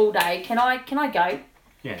this all day. Can I go?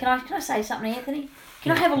 Yeah. Can I say something, Anthony?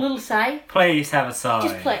 Can I have a little say? Please have a say.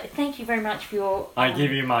 Just play. Thank you very much for your... I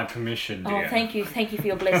give you my permission, dear. Oh, thank you for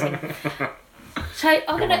your blessing. So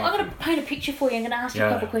I'm gonna paint a picture for you. I'm gonna ask you a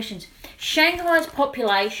couple of questions. Shanghai's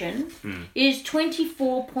population is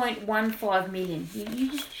 24.15 million.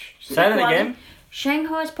 You just say that again.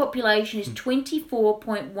 Shanghai's population is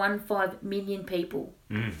 24.15 million people.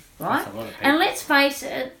 Right? That's a lot of people. And let's face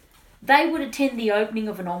it, they would attend the opening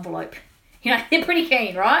of an envelope. You know, they're pretty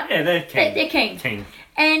keen, right? Yeah, they're keen. They're keen.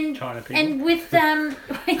 And China people. and with they're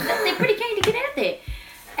pretty keen to get out there.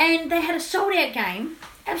 And they had a sold out game,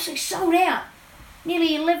 absolutely sold out.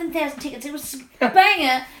 Nearly 11,000 tickets. It was a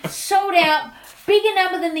banger, sold out, bigger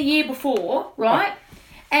number than the year before, right?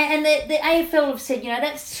 And the AFL have said,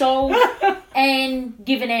 that's sold and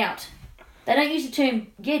given out. They don't use the term,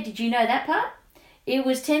 did you know that part? It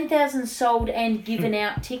was 10,000 sold and given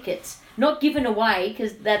out tickets. Not given away,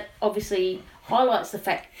 because that obviously highlights the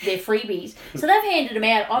fact they're freebies. So they've handed them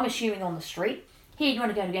out, I'm assuming, on the street. Here, you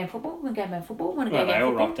want to go to game football? You want to go to football? Want to go to game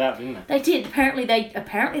football? They all rocked up, didn't they? They did. Apparently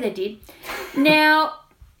they did. Now,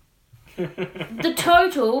 the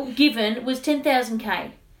total given was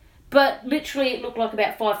 10,000K. But literally it looked like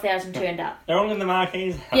about 5,000 turned up. They're all in the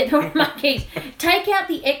marquees. Yeah, they're all in the marquees. Take out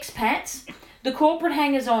the expats, the corporate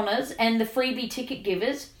hangers-oners, and the freebie ticket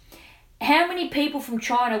givers. How many people from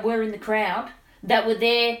China were in the crowd that were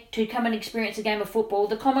there to come and experience a game of football?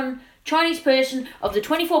 The common Chinese person of the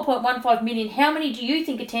 24.15 million, how many do you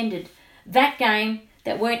think attended that game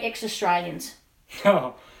that weren't ex-Australians?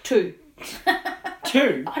 Oh. 2.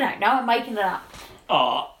 2? I don't know, I'm making it up.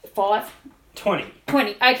 Oh. 5? 20.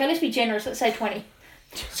 20. Okay, let's be generous. Let's say 20.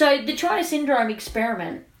 So the China Syndrome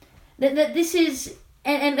experiment, that this is,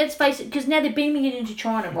 and let's face it, because now they're beaming it into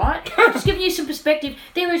China, right? Just giving you some perspective.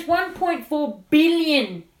 There is 1.4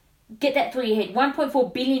 billion, get that through your head,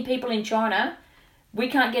 1.4 billion people in China We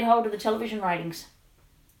can't get hold of the television ratings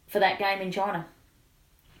for that game in China.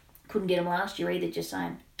 Couldn't get them last year either, just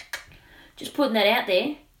saying. Just putting that out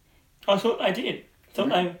there. I thought they did.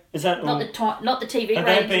 Is that not the TV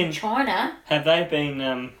ratings in China? Have they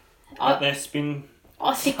been at their spin?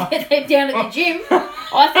 I think they're down at the gym.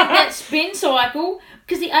 I think that spin cycle,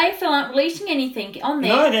 because the AFL aren't releasing anything on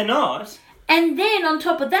there. No, they're not. And then on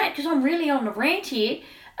top of that, because I'm really on the rant here,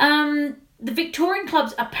 the Victorian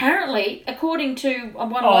clubs apparently, according to one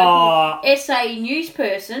local SA news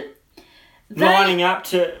person, lining up.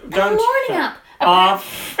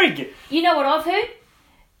 Frig. You know what I've heard?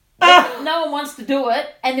 No one wants to do it,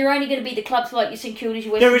 and they're only going to be the clubs like your St Kilda's,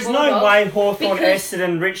 your Western There is Bulldogs, no way Hawthorn,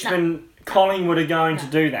 Essendon, Richmond, Collingwood are going to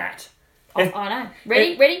do that. I know.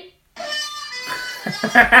 Ready?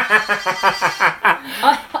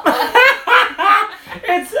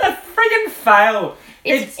 It's a friggin' fail.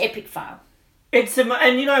 It's an epic fail.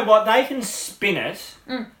 And you know what? They can spin it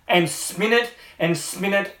and spin it and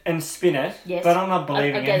spin it and spin it. Yes. But I'm not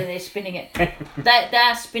believing it. They're spinning it.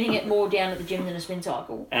 They're spinning it more down at the gym than a spin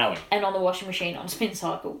cycle. Allie. And on the washing machine on a spin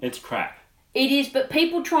cycle. It's crap. It is, but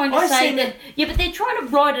people trying to say that... Yeah, but they're trying to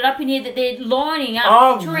write it up in here that they're lining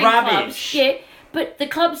up touring rubbish. Clubs. Yeah, but the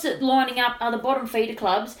clubs that lining up are the bottom feeder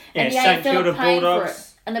clubs, and the St. AFL Kilda are paying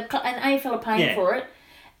Bulldogs. for it. And AFL are paying for it.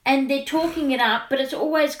 And they're talking it up, but it's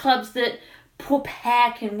always clubs that poor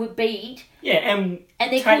pack and would beat. Yeah, and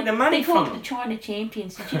they take the money from them. They call it the China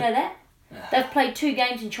champions. Did you know that? They've played 2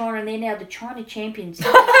 games in China and they're now the China champions. The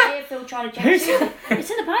AFL China champions. It's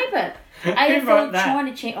in the paper. AFL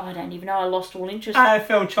China champions. Oh, I don't even know. I lost all interest.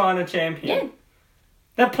 AFL China champion. Yeah.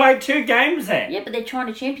 They've played 2 games there. Yeah, but they're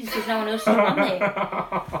China champions because no one else has won there.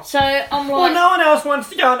 So I'm like... Well, no one else wants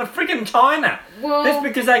to go into friggin' China. Well... That's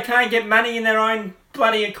because they can't get money in their own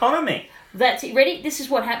bloody economy. That's it. Ready? This is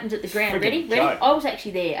what happens at the ground. Ready? Joke. I was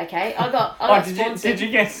actually there, okay? I got sponsored. Did you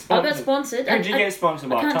get sponsored? I got sponsored. Who did you get sponsored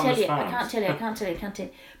by? Thomas Farms? I can't tell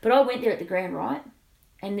you. But I went there at the ground, right?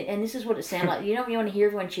 And this is what it sounded like. You know when you want to hear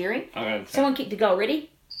everyone cheering? Someone kicked a goal. Ready?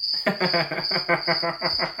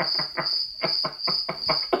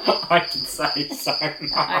 I can say so much.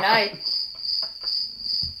 I know.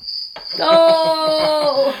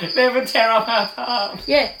 Goal! Never tear off our tarps.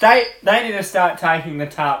 Yeah. They need to start taking the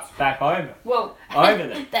tarps back over. Well, over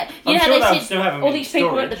them. You know how they said still have all these people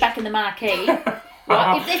storage. At the back of the marquee.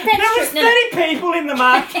 Right? If there was 30 people in the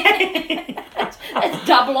marquee. that's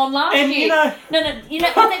double on last year. You know,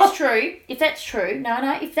 if that's true, if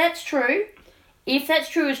that's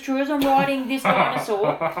true, as true as I'm writing this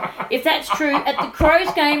dinosaur, if that's true, at the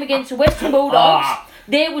Crows game against the Western Bulldogs,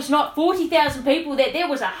 there was not 40,000 people there. There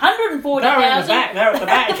was 140,000. They're at the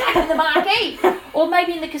back. In the marquee. Or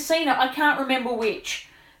maybe in the casino. I can't remember which.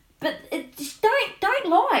 But just don't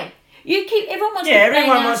lie. Everyone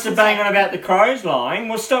wants to bang on about the Crows lying.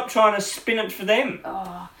 Well, stop trying to spin it for them.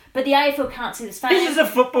 Oh, but the AFL can't see this face. This is a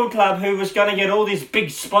football club who was going to get all this big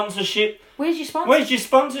sponsorship. Where's your sponsor? Where's your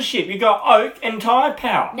sponsorship? You got Oak and Tide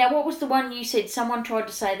Power. Now, what was the one you said? Someone tried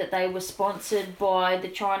to say that they were sponsored by the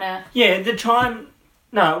China... Yeah, the China...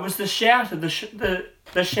 No, it was the Shouter. The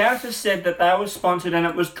Shouter said that they were sponsored and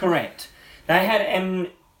it was correct. They had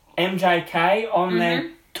MJK on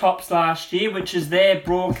their tops last year, which is their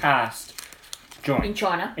broadcast joint. In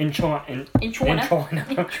China. In China. In China.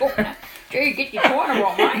 Gee, get your China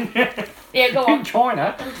wrong, mate. Yeah, go on. In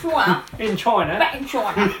China. In China. In China. Back in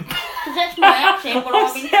China. Because that's my accent when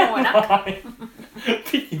I'm in China.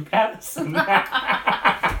 Vicky Patterson. So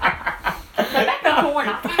back to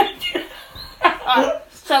China.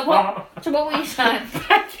 So what were you saying?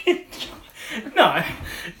 No,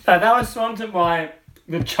 they were sponsored by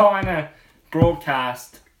the China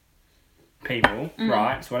broadcast people,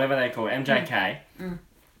 right? So whatever they call it, MJK.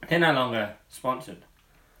 They're no longer sponsored.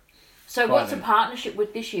 So what's the partnership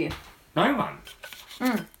with this year? No one.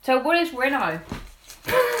 So what is Renault?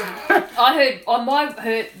 The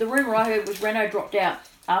rumour I heard was Renault dropped out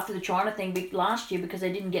after the China thing last year because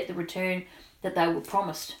they didn't get the return that they were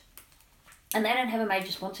promised. And they don't have a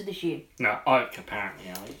major sponsor this year. No, Oak apparently,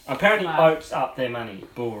 Ali. Apparently Oak's up their money.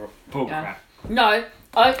 Bull crap. No,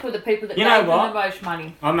 Oak were the people that gave them the most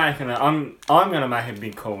money. I'm going to make a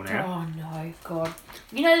big call now. Oh no, God.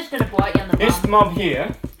 You know this is going to bite you on the bum. This mob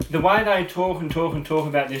here, the way they talk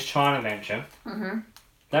about this China venture,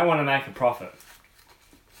 they want to make a profit.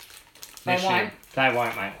 They won't. They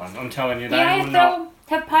won't make one. I'm telling you, the they AFL will not.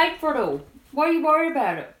 Have paid for it all. Why are you worried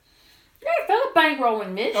about it? The AFL are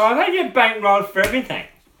bankrolling this. Oh, they get bankrolled for everything.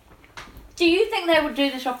 Do you think they would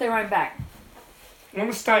do this off their own back? Well,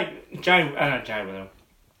 the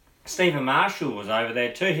Stephen Marshall was over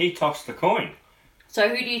there too. He tossed the coin. So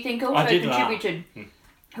who do you think also contributed?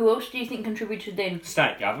 Who else do you think contributed then?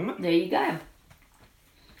 State government. There you go.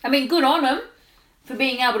 I mean, good on them for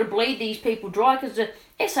being able to bleed these people dry, because the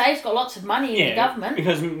SA's got lots of money in the government.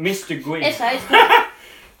 Because Mr. Gui... SA's got...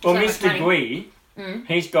 well, Mr. Gui,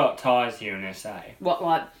 he's got ties here in SA. What,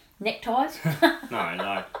 like neckties? No,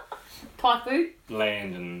 like... Thai food?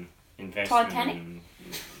 Land and investment. Titanic? And,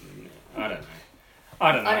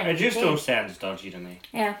 I don't know. It just all sounds dodgy to me.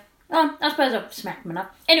 Yeah. I suppose I've smacked them enough.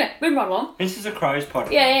 Anyway, moving right along. This is a Crows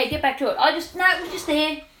podcast. Yeah, get back to it. It was just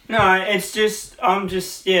there. No, it's just, no.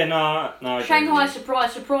 Shanghai,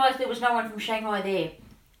 surprise, there was no one from Shanghai there.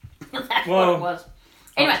 That's what it was.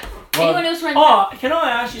 Anyway, anyone else want to... can I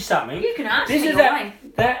ask you something? You can ask me.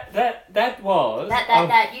 That was...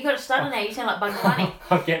 That. You got to stutter now. You sound like Bugs Bunny.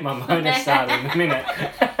 I'll get my motor started in a minute.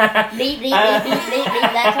 Bleep,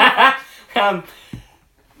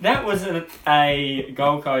 that was a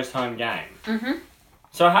Gold Coast home game. Mm-hmm.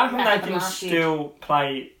 So how come they can still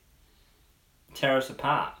play tear us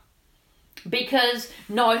apart? Because,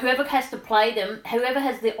 no, whoever has to play them, whoever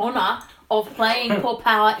has the honour of playing Port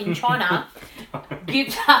Power in China,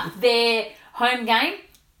 gives up their home game,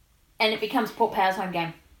 and it becomes Port Power's home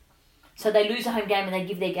game. So they lose a home game and they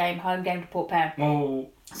give their home game to Port Power. Well,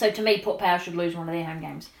 so to me, Port Power should lose one of their home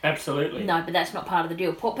games. Absolutely. No, but that's not part of the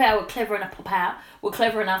deal. Port Power were clever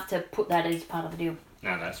enough to put that as part of the deal.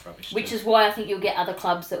 No, that's rubbish. Which is why I think you'll get other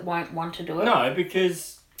clubs that won't want to do it. No,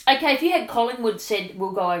 because... Okay, if you had Collingwood said,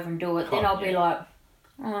 we'll go over and do it, then I'll be like,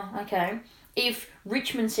 oh, okay. If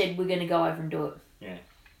Richmond said, we're going to go over and do it. Yeah.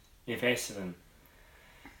 If Essendon...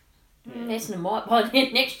 Essendon might by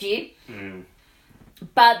next year. Mm.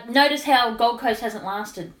 But notice how Gold Coast hasn't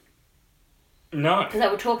lasted. No. Because they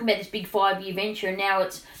were talking about this big 5-year venture, and now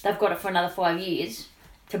they've got it for another 5 years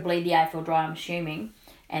to bleed the AFL dry, I'm assuming,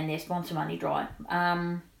 and their sponsor money dry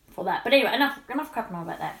for that. But anyway, enough crapping on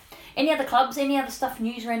about that. Any other clubs? Any other stuff,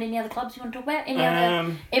 news around any other clubs you want to talk about? Any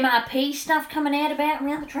other MRP stuff coming out about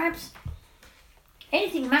around the traps?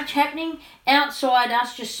 Anything much happening outside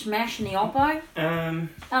us just smashing the Oppo?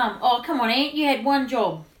 Oh, come on, Ant. You had one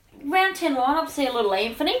job. Round 10 lineup, see a little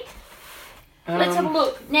Anthony. Let's have a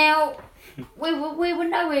look. Now, we were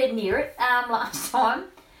nowhere near it last time,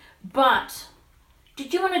 but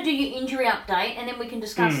did you want to do your injury update, and then we can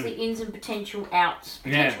discuss the ins and potential outs?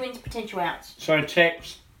 Potential ins, potential outs. So,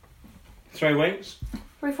 Tex, 3 weeks?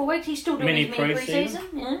 3-4 weeks. He's still doing his mini pre-season.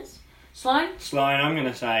 Yes. Sloan, I'm going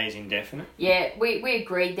to say he's indefinite. Yeah, we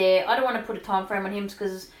agreed there. I don't want to put a time frame on him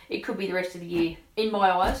because it could be the rest of the year, in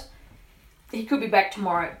my eyes. He could be back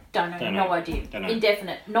tomorrow. Don't know. No idea. Don't know.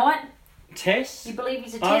 Indefinite. Knight? Test? You believe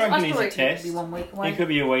he's a test? I reckon he's a test. It could be 1 week away. He could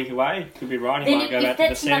be a week away. Could be right. He might go back to the If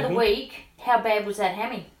that's another week, how bad was that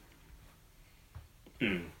hammy?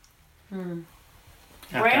 Have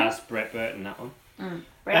to ask Brett Burton that one.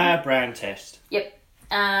 Brown test. Yep.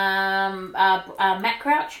 Matt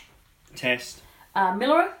Crouch? Test.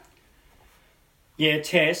 Miller? Yeah,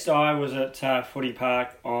 test. I was at Footy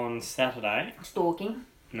Park on Saturday. Stalking.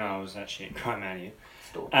 No, I was actually at Cromania.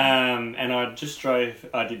 Stalking. And I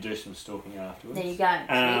did do some stalking afterwards. There you go.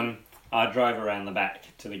 I drove around the back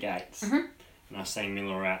to the gates. Mm-hmm. And I seen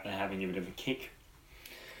Miller out there having a bit of a kick.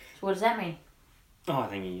 So what does that mean? Oh, I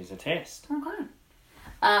think he is a test. Okay.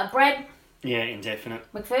 Brad? Yeah, indefinite.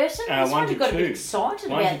 McPherson? This one you got to be excited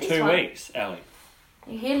about this 1 to 2 weeks, Ellie.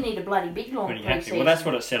 He'll need a bloody big long pre-season. Well, that's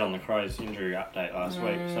what it said on the Crows injury update last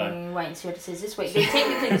week. So wait and see what it says this week. But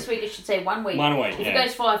technically this week it should say 1 week. 1 week, If it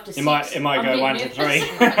goes 5 to 6, it might go 1 to 3.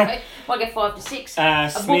 Might go 5 to 6.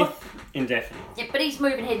 Smith, indefinite. Yeah, but he's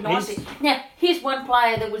moving ahead nicely. Now, here's one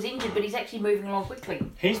player that was injured, but he's actually moving along quickly.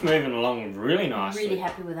 He's moving along really nicely. Really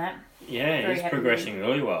happy with that. Yeah, he's progressing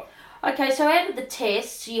really well. Okay, so out of the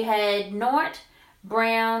tests, you had Knight,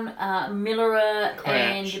 Brown, Miller,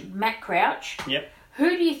 and Matt Crouch. Yep. Who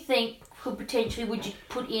do you think would you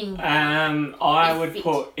put in? I would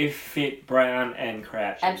put, if fit, Brown and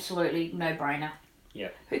Crouch. Absolutely, no brainer.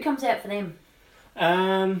 Yep. Who comes out for them?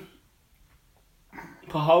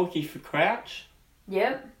 Paholke for Crouch.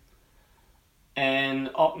 Yep. And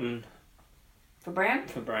Otten for Brown.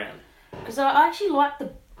 Because I actually like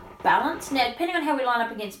the balance. Now, depending on how we line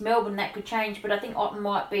up against Melbourne, that could change, but I think Otten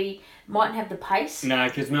mightn't have the pace. No,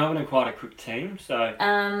 because Melbourne are quite a quick team, so...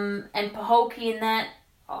 And Paholke in that,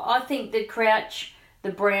 I think the Crouch,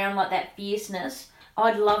 the Brown, like that fierceness,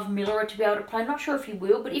 I'd love Miller to be able to play. Not sure if he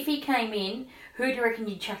will, but if he came in, who do you reckon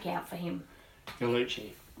you'd chuck out for him?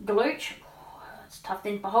 Galucci. Galucci? Oh, that's tough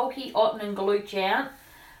then. Paholke, Otten and Galucci out.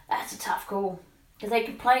 That's a tough call. Because they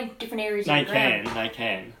could play in different areas of the ground. They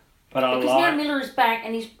can. But because now Miller is back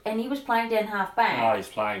and he was playing down half back. Oh, he's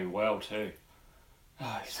playing well too.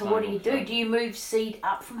 So what do? Do you move Seed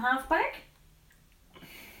up from half back?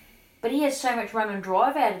 But he has so much run and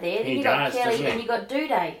drive out of there. Then you got Kelly and you got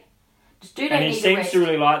Duday. Does Duday and he seems to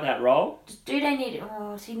really like that role. Does Duday need...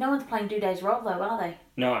 Oh, see, no one's playing Duday's role, though, are they?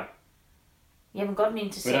 No. You haven't got an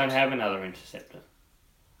interceptor. We don't have another interceptor.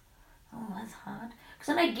 Oh, that's hard.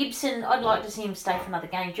 Because I know Gibson, I'd like to see him stay for another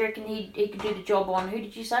game. Do you reckon he could do the job on... Who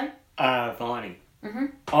did you say? Viney. Mm-hmm.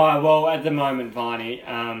 Oh, well, at the moment, Viney...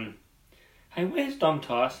 Hey, where's Dom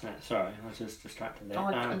Tyson at? Sorry, I was just distracted there.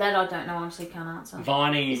 That I don't know, honestly, can't answer.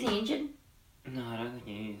 Viney... Is he injured? No, I don't think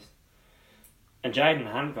he is. And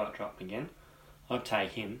Jaden Hunt got dropped again. I'd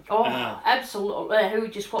take him. Oh, absolutely. Who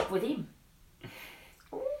would you swap with him?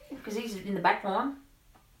 Because he's in the back line.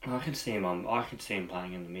 I could see him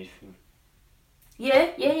playing in the midfield.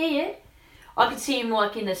 Yeah. I could see him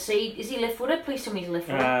like in the seed. Is he left-footed? Please tell me he's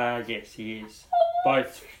left-footed. Yes, he is.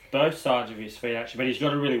 Both sides of his feet, actually. But he's got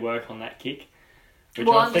to really work on that kick, which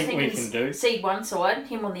I think we can do. Seed one side,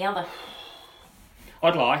 him on the other.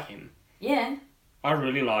 I'd like him. Yeah. I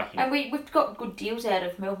really like him. And we've got good deals out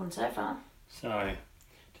of Melbourne so far. So,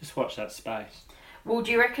 just watch that space. Well,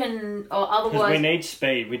 do you reckon, or otherwise... Because we need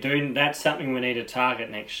speed. That's something we need to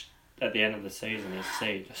target at the end of the season is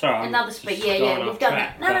speed. Sorry, another speed. Yeah, we've done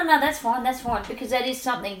that. No, that's fine. Because that is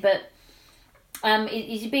something. But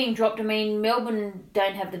is he being dropped? I mean, Melbourne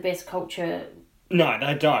don't have the best culture. No,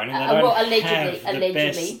 they don't. And they don't have the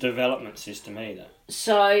best development system either.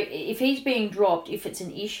 So if he's being dropped, if it's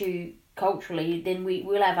an issue culturally, then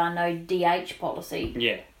we'll have our no DH policy.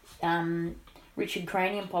 Yeah. Richard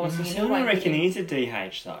Cranium policy. I reckon he's a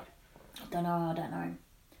DH though. I don't know.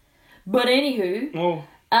 But anywho, well,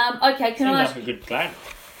 okay, can I ask? Like a good player.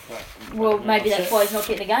 Well, maybe that's why he's not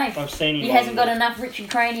getting the game. I've seen him. He hasn't got enough Richard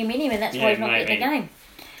Cranium in him, and that's why he's not getting the game.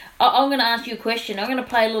 I'm going to ask you a question. I'm going to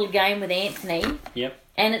play a little game with Anthony. Yep.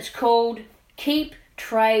 And it's called Keep,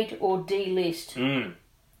 Trade, or Delist. I'm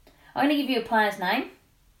going to give you a player's name.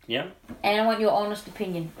 Yep. And I want your honest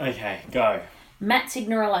opinion. Okay, go. Matt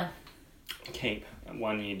Signorello. Keep. A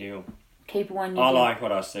 1 year deal. Keep a 1 year deal. I like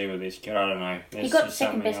what I see with this kid. I don't know. He got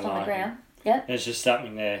second best on the ground. Yep. There's just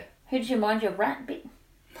something there. Who did you mind your rat bit?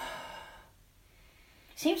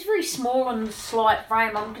 Seems very small and slight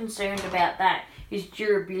frame. I'm concerned about that. His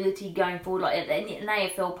durability going forward, like at an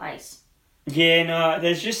AFL pace. Yeah, no,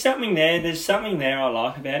 there's just something there. There's something there I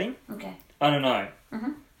like about him. Okay. I don't know.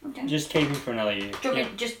 Okay. Just keep him for another year. Do you want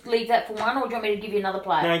me to just leave that for one, or do you want me to give you another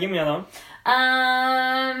player? No, give me another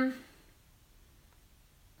one.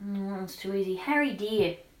 It's too easy. Harry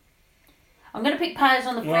Deer. I'm going to pick players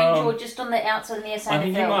on the fringe or just on the outside of the SANFL. I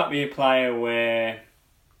think he might be a player where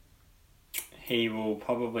he will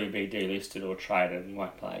probably be delisted or traded and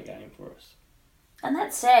won't play a game for us. And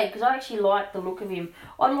that's sad, because I actually like the look of him.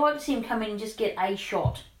 I'd like to see him come in and just get a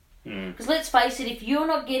shot. Because let's face it, if you're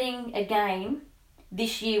not getting a game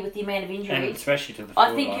this year with the amount of injuries, and especially to the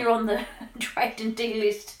I think you're on the trade and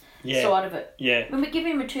delist side of it. Yeah. When we give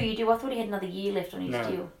him a 2-year deal, I thought he had another year left on his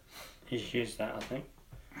deal. He's used that, I think.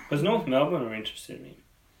 Because North Melbourne are interested in him.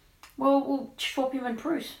 Well, we'll swap him and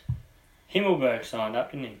Bruce. Himmelberg signed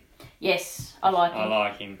up, didn't he? Yes, I like him. I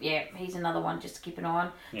like him. Yeah, he's another one just to keep an eye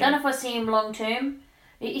on. Yeah. Don't know if I see him long term.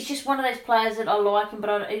 He's just one of those players that I like him, but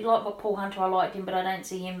like my Paul Hunter, I liked him, but I don't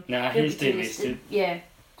see him. Nah, he's delisted. Yeah.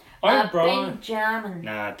 Benjamin.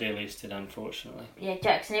 Nah, delisted, unfortunately. Yeah,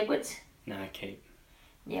 Jackson Edwards. Nah, keep.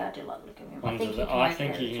 Yeah, I do like the look of him. I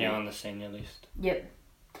think he can go on the senior list. Yep.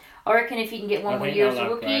 I reckon if you can get one more year as a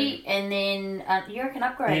rookie, and then you reckon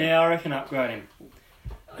upgrade. Yeah, I reckon upgrade him.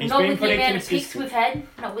 Not with the amount of picks we've had,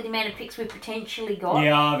 not with the amount of picks we've potentially got.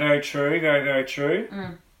 Yeah, very true, very, very true.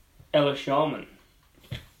 Ellis Shulman.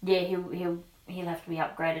 Yeah, he'll have to be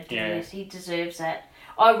upgraded to this. He deserves that.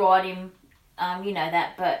 I ride him, you know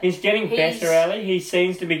that, but he's getting better, Ali. He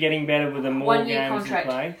seems to be getting better with the more games he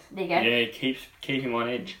plays. There you go. Yeah, keep him on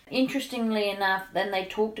edge. Interestingly enough, then they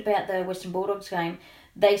talked about the Western Bulldogs game.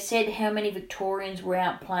 They said how many Victorians were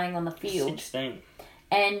out playing on the field. 16.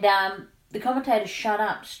 And the commentators shut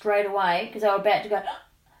up straight away because they were about to go.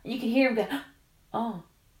 You could hear them go, oh.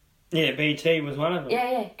 Yeah, BT was one of them.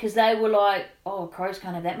 Yeah, because they were like, oh, Crows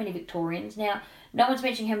can't have that many Victorians. Now, no one's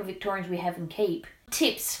mentioning how many Victorians we have and keep.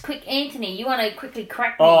 Tips. Quick, Anthony, you want to quickly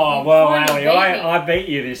crack me? Oh, well, Ali, I beat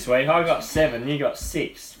you this week. I got 7, you got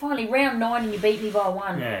 6. Finally, round 9 and you beat me by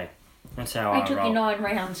 1. Yeah, that's how I roll. It took you 9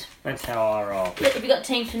 rounds. That's how I roll. Look, if you got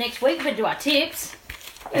teams for next week, we better do our tips.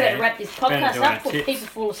 We better wrap this podcast up before people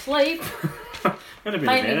fall asleep.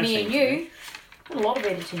 Mainly me and you. Got a lot of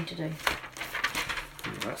editing to do.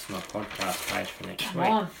 That's my podcast page for next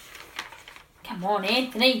week. Come on,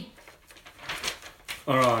 Anthony.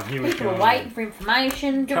 Alright, here we go. People are waiting for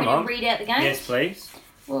information. Do you want me to read out the games? Yes, please.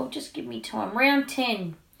 Well, just give me time. Round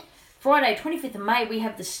 10. Friday, 25th of May, we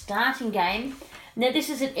have the starting game. Now, this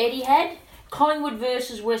is at Etihad. Collingwood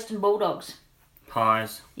versus Western Bulldogs.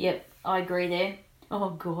 Pies. Yep, I agree there. Oh,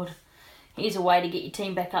 God. Here's a way to get your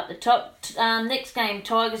team back up the top. Next game,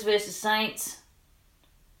 Tigers versus Saints.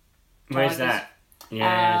 Where's that?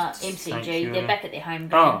 Yeah, MCG. They're back at their home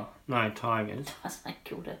game. Oh, no, Tigers. St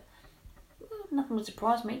Kilda. Nothing would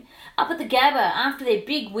surprise me. Up at the Gabba, after their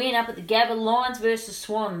big win up at the Gabba, Lions versus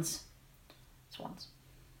Swans. Swans.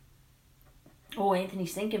 Oh,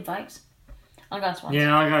 Anthony's thinking, folks. I'll go Swans.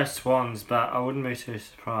 Yeah, I'll go Swans, but I wouldn't be too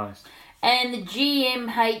surprised. And the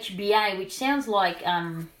GMHBA, which sounds like,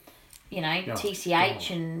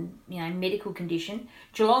 TCH and, medical condition.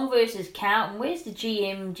 Geelong versus Carlton. Where's the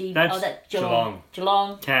GMG? That's Geelong.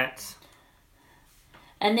 Geelong. Cats.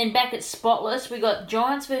 And then back at Spotless, we got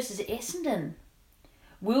Giants versus Essendon.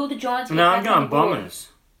 Will the Giants get No, back I'm going on the board? Bombers.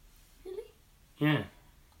 Really? Yeah.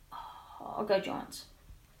 Oh, I'll go Giants.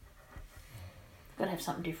 Got to have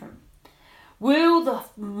something different. Will the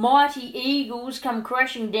mighty Eagles come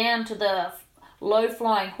crashing down to the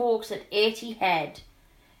low-flying Hawks at Etihad?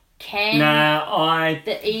 Can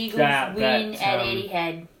the Eagles win at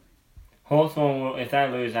Etihad? Hawthorn, if they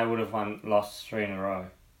lose, they would have lost 3 in a row.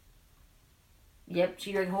 Yep,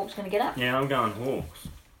 so you reckon Hawks going to get up? Yeah, I'm going Hawks.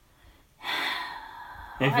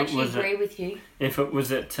 I actually agree with you. If it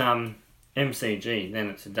was at MCG,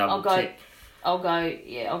 then it's a double tick. I'll go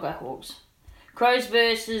Hawks. Crows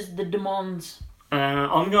versus the Demons.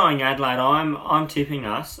 I'm going Adelaide. I'm tipping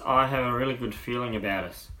us. I have a really good feeling about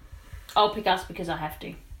us. I'll pick us because I have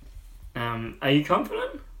to. Are you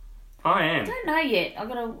confident? I am. I don't know yet. I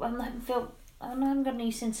haven't got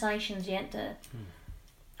any sensations yet.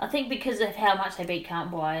 I think because of how much they beat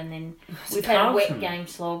Carlton by, and then we've had a wet game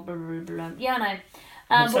slog. Blah, blah, blah. Yeah, I know.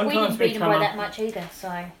 But we didn't beat them by that much either,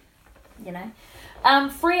 so,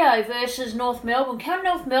 Freo versus North Melbourne. Can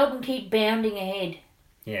North Melbourne keep bounding ahead?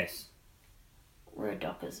 Yes. Where are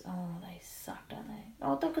Dockers? Oh, they suck, don't they?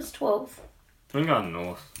 Oh, Dockers 12th. I'm going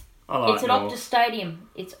North. I like It's at North. Optus Stadium.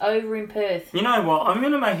 It's over in Perth. You know what? I'm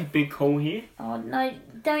going to make a big call here. Oh, no,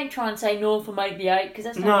 don't try and say North will make the 8, because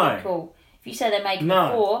that's not a big call. If you say they make it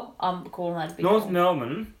 4, I'm calling that a big North call.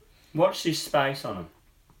 Melbourne, watch this space on them.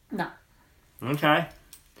 No. Okay.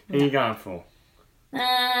 Who are you going for?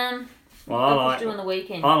 Dockers do on the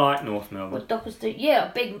weekend. I like North Melbourne. What Dockers do?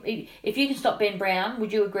 Yeah, if you can stop Ben Brown,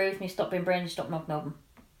 would you agree with me? Stop Ben Brown and stop North Melbourne.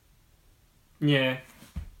 Yeah,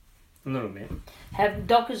 a little bit. Have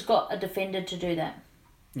Dockers got a defender to do that?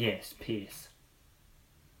 Yes, Pearce.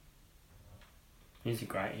 He's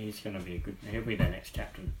going to be a good. He'll be their next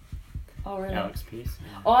captain. Oh really? Alex Pearce.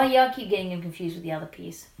 Oh yeah, I keep getting him confused with the other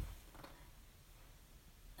Pearce.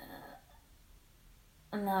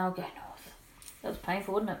 No, I'll go North. That was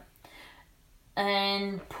painful, wasn't it?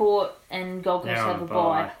 And Port and Gold Coast have a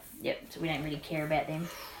bye. Yep, so we don't really care about them.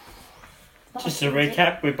 Just to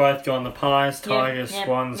recap, we've both gone the Pies, Tigers,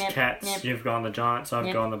 Swans, Cats. You've gone the Giants,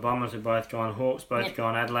 I've gone the Bombers, we've both gone Hawks, both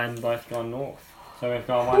gone Adelaide, and both gone North. So we've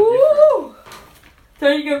gone one different. So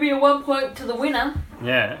you're going to be a 1 point to the winner.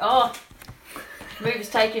 Yeah. Oh. Movers,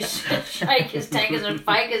 takers, shakers, tankers, and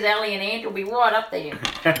fakers. Ali and Ant will be right up there.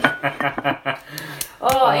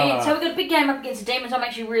 And so we've got a big game up against the Demons. I'm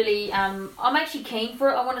actually keen for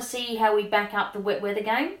it. I want to see how we back up the wet weather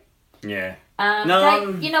game. Yeah.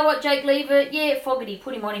 You know what, Jake Lever? Yeah, Fogarty,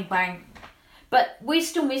 put him on him, bang. But we're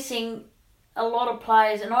still missing a lot of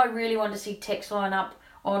players, and I really want to see Tex line up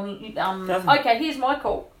on. Okay, here's my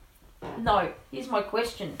call. No, here's my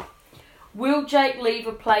question. Will Jake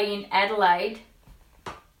Lever play in Adelaide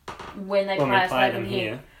when they play us later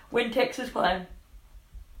here? When Tex is playing?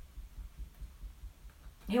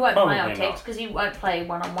 He won't play on Tex because he won't play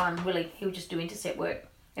one-on-one, will he? He'll just do intercept work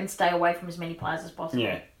and stay away from as many players as possible.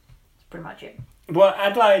 Yeah. That's pretty much it. Well,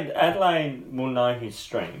 Adelaide will know his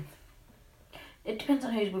strength. It depends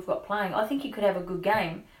on who we've got playing. I think he could have a good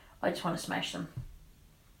game. I just want to smash them.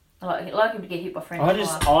 I like him to get hit by friendly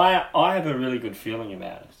fire. I have a really good feeling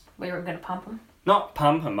about us. We're going to pump them? Not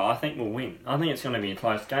pump them, but I think we'll win. I think it's going to be a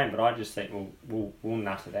close game, but I just think we'll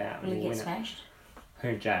nut it out. Will he get smashed?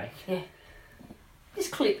 Who, Jake? Yeah.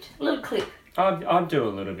 Just clipped. A little clip. I'd do a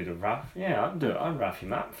little bit of rough. Yeah, I'd rough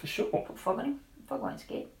him up for sure. Put Fog on him. Fog won't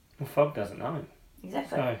scared. Well, Fog doesn't know him.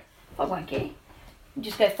 Exactly. So, Fog won't care. You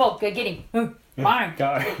just go, Fog, go get him. Fine.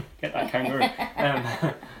 Go. Get that kangaroo.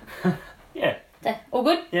 Yeah. All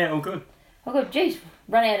good? Yeah, all good. Oh, good. Jeez,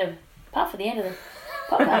 run out of puff at the end of the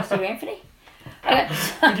podcast here, Anthony. Okay.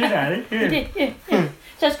 You did, Andy. Yeah. You did, yeah.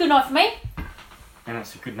 So it's good night for me. And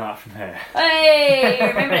it's a good night from her. Hey,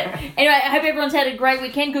 remember it. Anyway, I hope everyone's had a great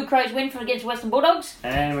weekend. Good Crows win against Western Bulldogs.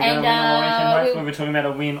 And we're going to win on the weekend. Hopefully we're talking about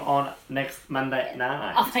a win on next Monday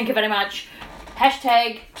night. Oh, thank you very much.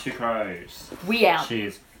 Hashtag 2 Crows. We out.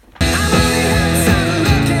 Cheers.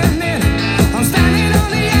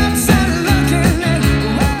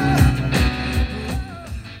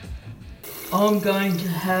 I'm going to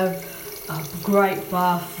have a great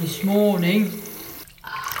bath this morning.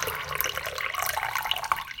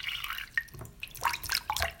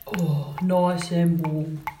 Oh, nice and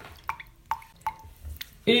warm.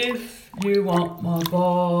 If you want my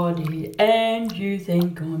body and you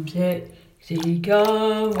think I'm sexy,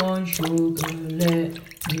 go on sugar, let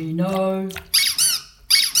me know.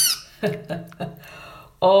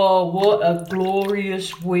 Oh, what a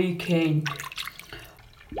glorious weekend.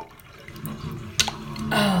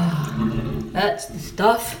 That's the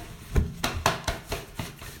stuff.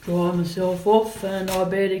 Dry myself off and I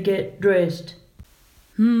better get dressed.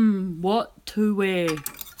 What to wear?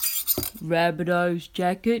 Rabbitoh's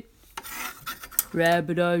jacket,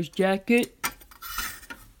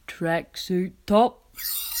 tracksuit top,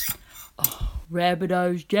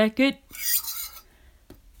 Rabbitoh's jacket,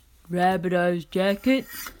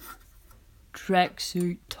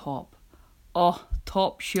 tracksuit top. Oh,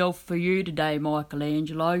 top shelf for you today,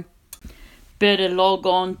 Michelangelo. Better log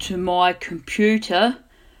on to my computer.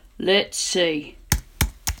 Let's see.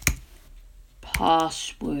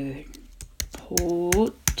 Password.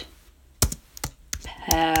 Port.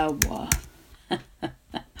 Power.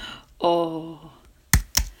 Oh.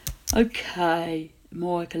 Okay,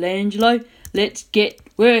 Michelangelo, let's get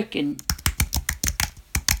working.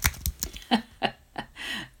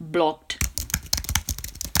 Blocked.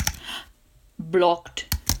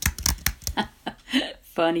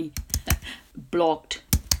 Funny. Blocked.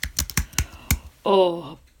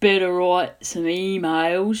 Oh, better write some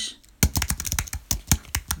emails.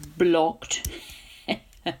 Blocked.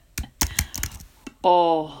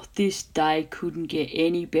 Oh, this day couldn't get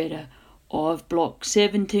any better. I've blocked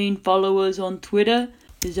 17 followers on Twitter.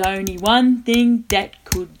 There's only one thing that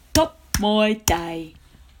could top my day.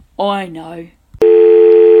 I know.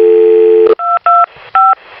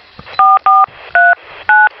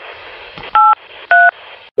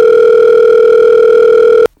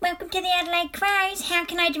 Welcome to the Adelaide Crows. How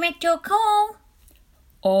can I direct your call?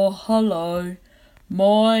 Oh, hello.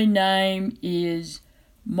 My name is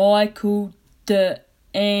Michael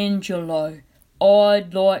D'Angelo.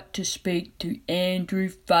 I'd like to speak to Andrew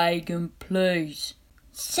Fagan, please.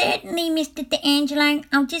 Certainly, Mr. D'Angelo.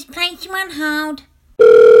 I'll just place you on hold.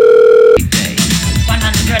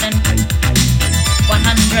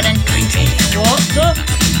 120. What the?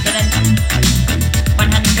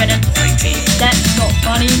 120. That's not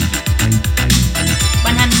funny.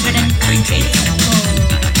 120.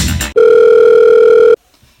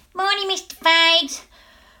 Morning, Mr. Fags.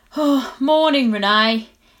 Oh, morning, Renee.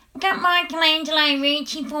 I got Michelangelo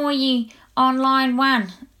Ricci for you on line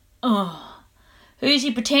 1. Oh, who's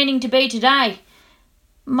he pretending to be today?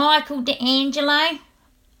 Michael D'Angelo.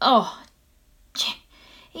 Oh,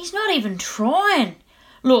 he's not even trying.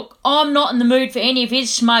 Look, I'm not in the mood for any of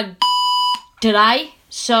his smug today,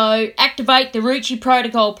 so activate the Ricci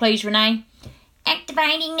protocol, please, Renee.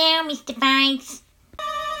 Activating now, Mr. Fags.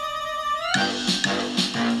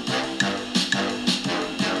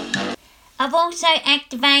 I've also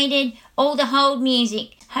activated all the hold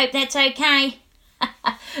music. Hope that's okay.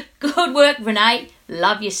 Good work, Renee.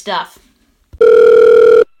 Love your stuff.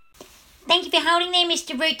 Thank you for holding there,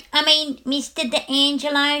 Mr. Mr.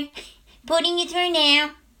 D'Angelo. Putting you through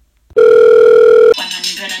now.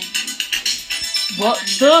 100. What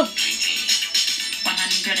the?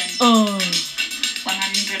 100. Oh.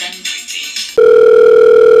 100.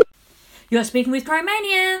 You're speaking with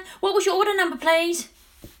Cromania. What was your order number, please?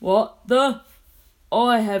 What the?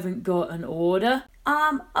 I haven't got an order.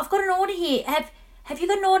 I've got an order here. Have you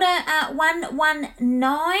got an order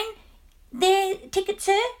 119 there, ticket,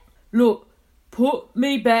 sir? Look, put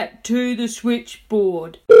me back to the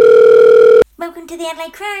switchboard. Welcome to the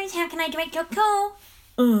Adelaide Crows. How can I direct your call?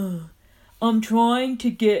 I'm trying to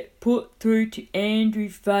get put through to Andrew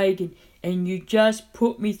Fagan, and you just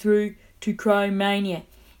put me through to Cromania.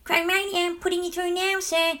 Cromania, I'm putting you through now,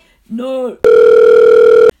 sir. No.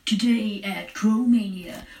 Today at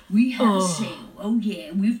Cromania, we have a sale. Oh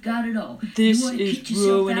yeah, we've got it all. This is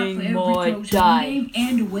ruining my day.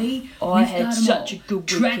 And away, I had such a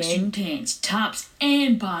good weekend. Tracksuit pants, tops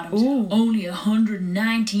and bottoms, Ooh. only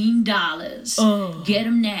 $119. Get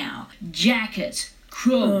them now. Jackets,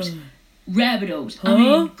 crows, Rabbitohs.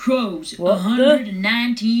 Crows. What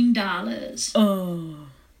 $119.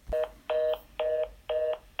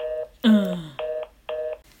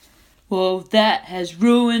 Well, that has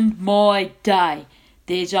ruined my day.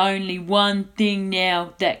 There's only one thing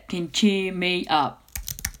now that can cheer me up.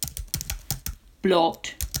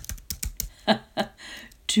 Blocked.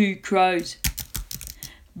 2 crows.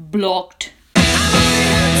 Blocked.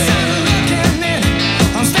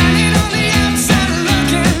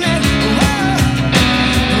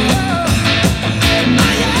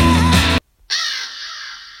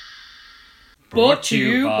 Brought to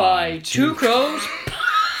you by 2 Crows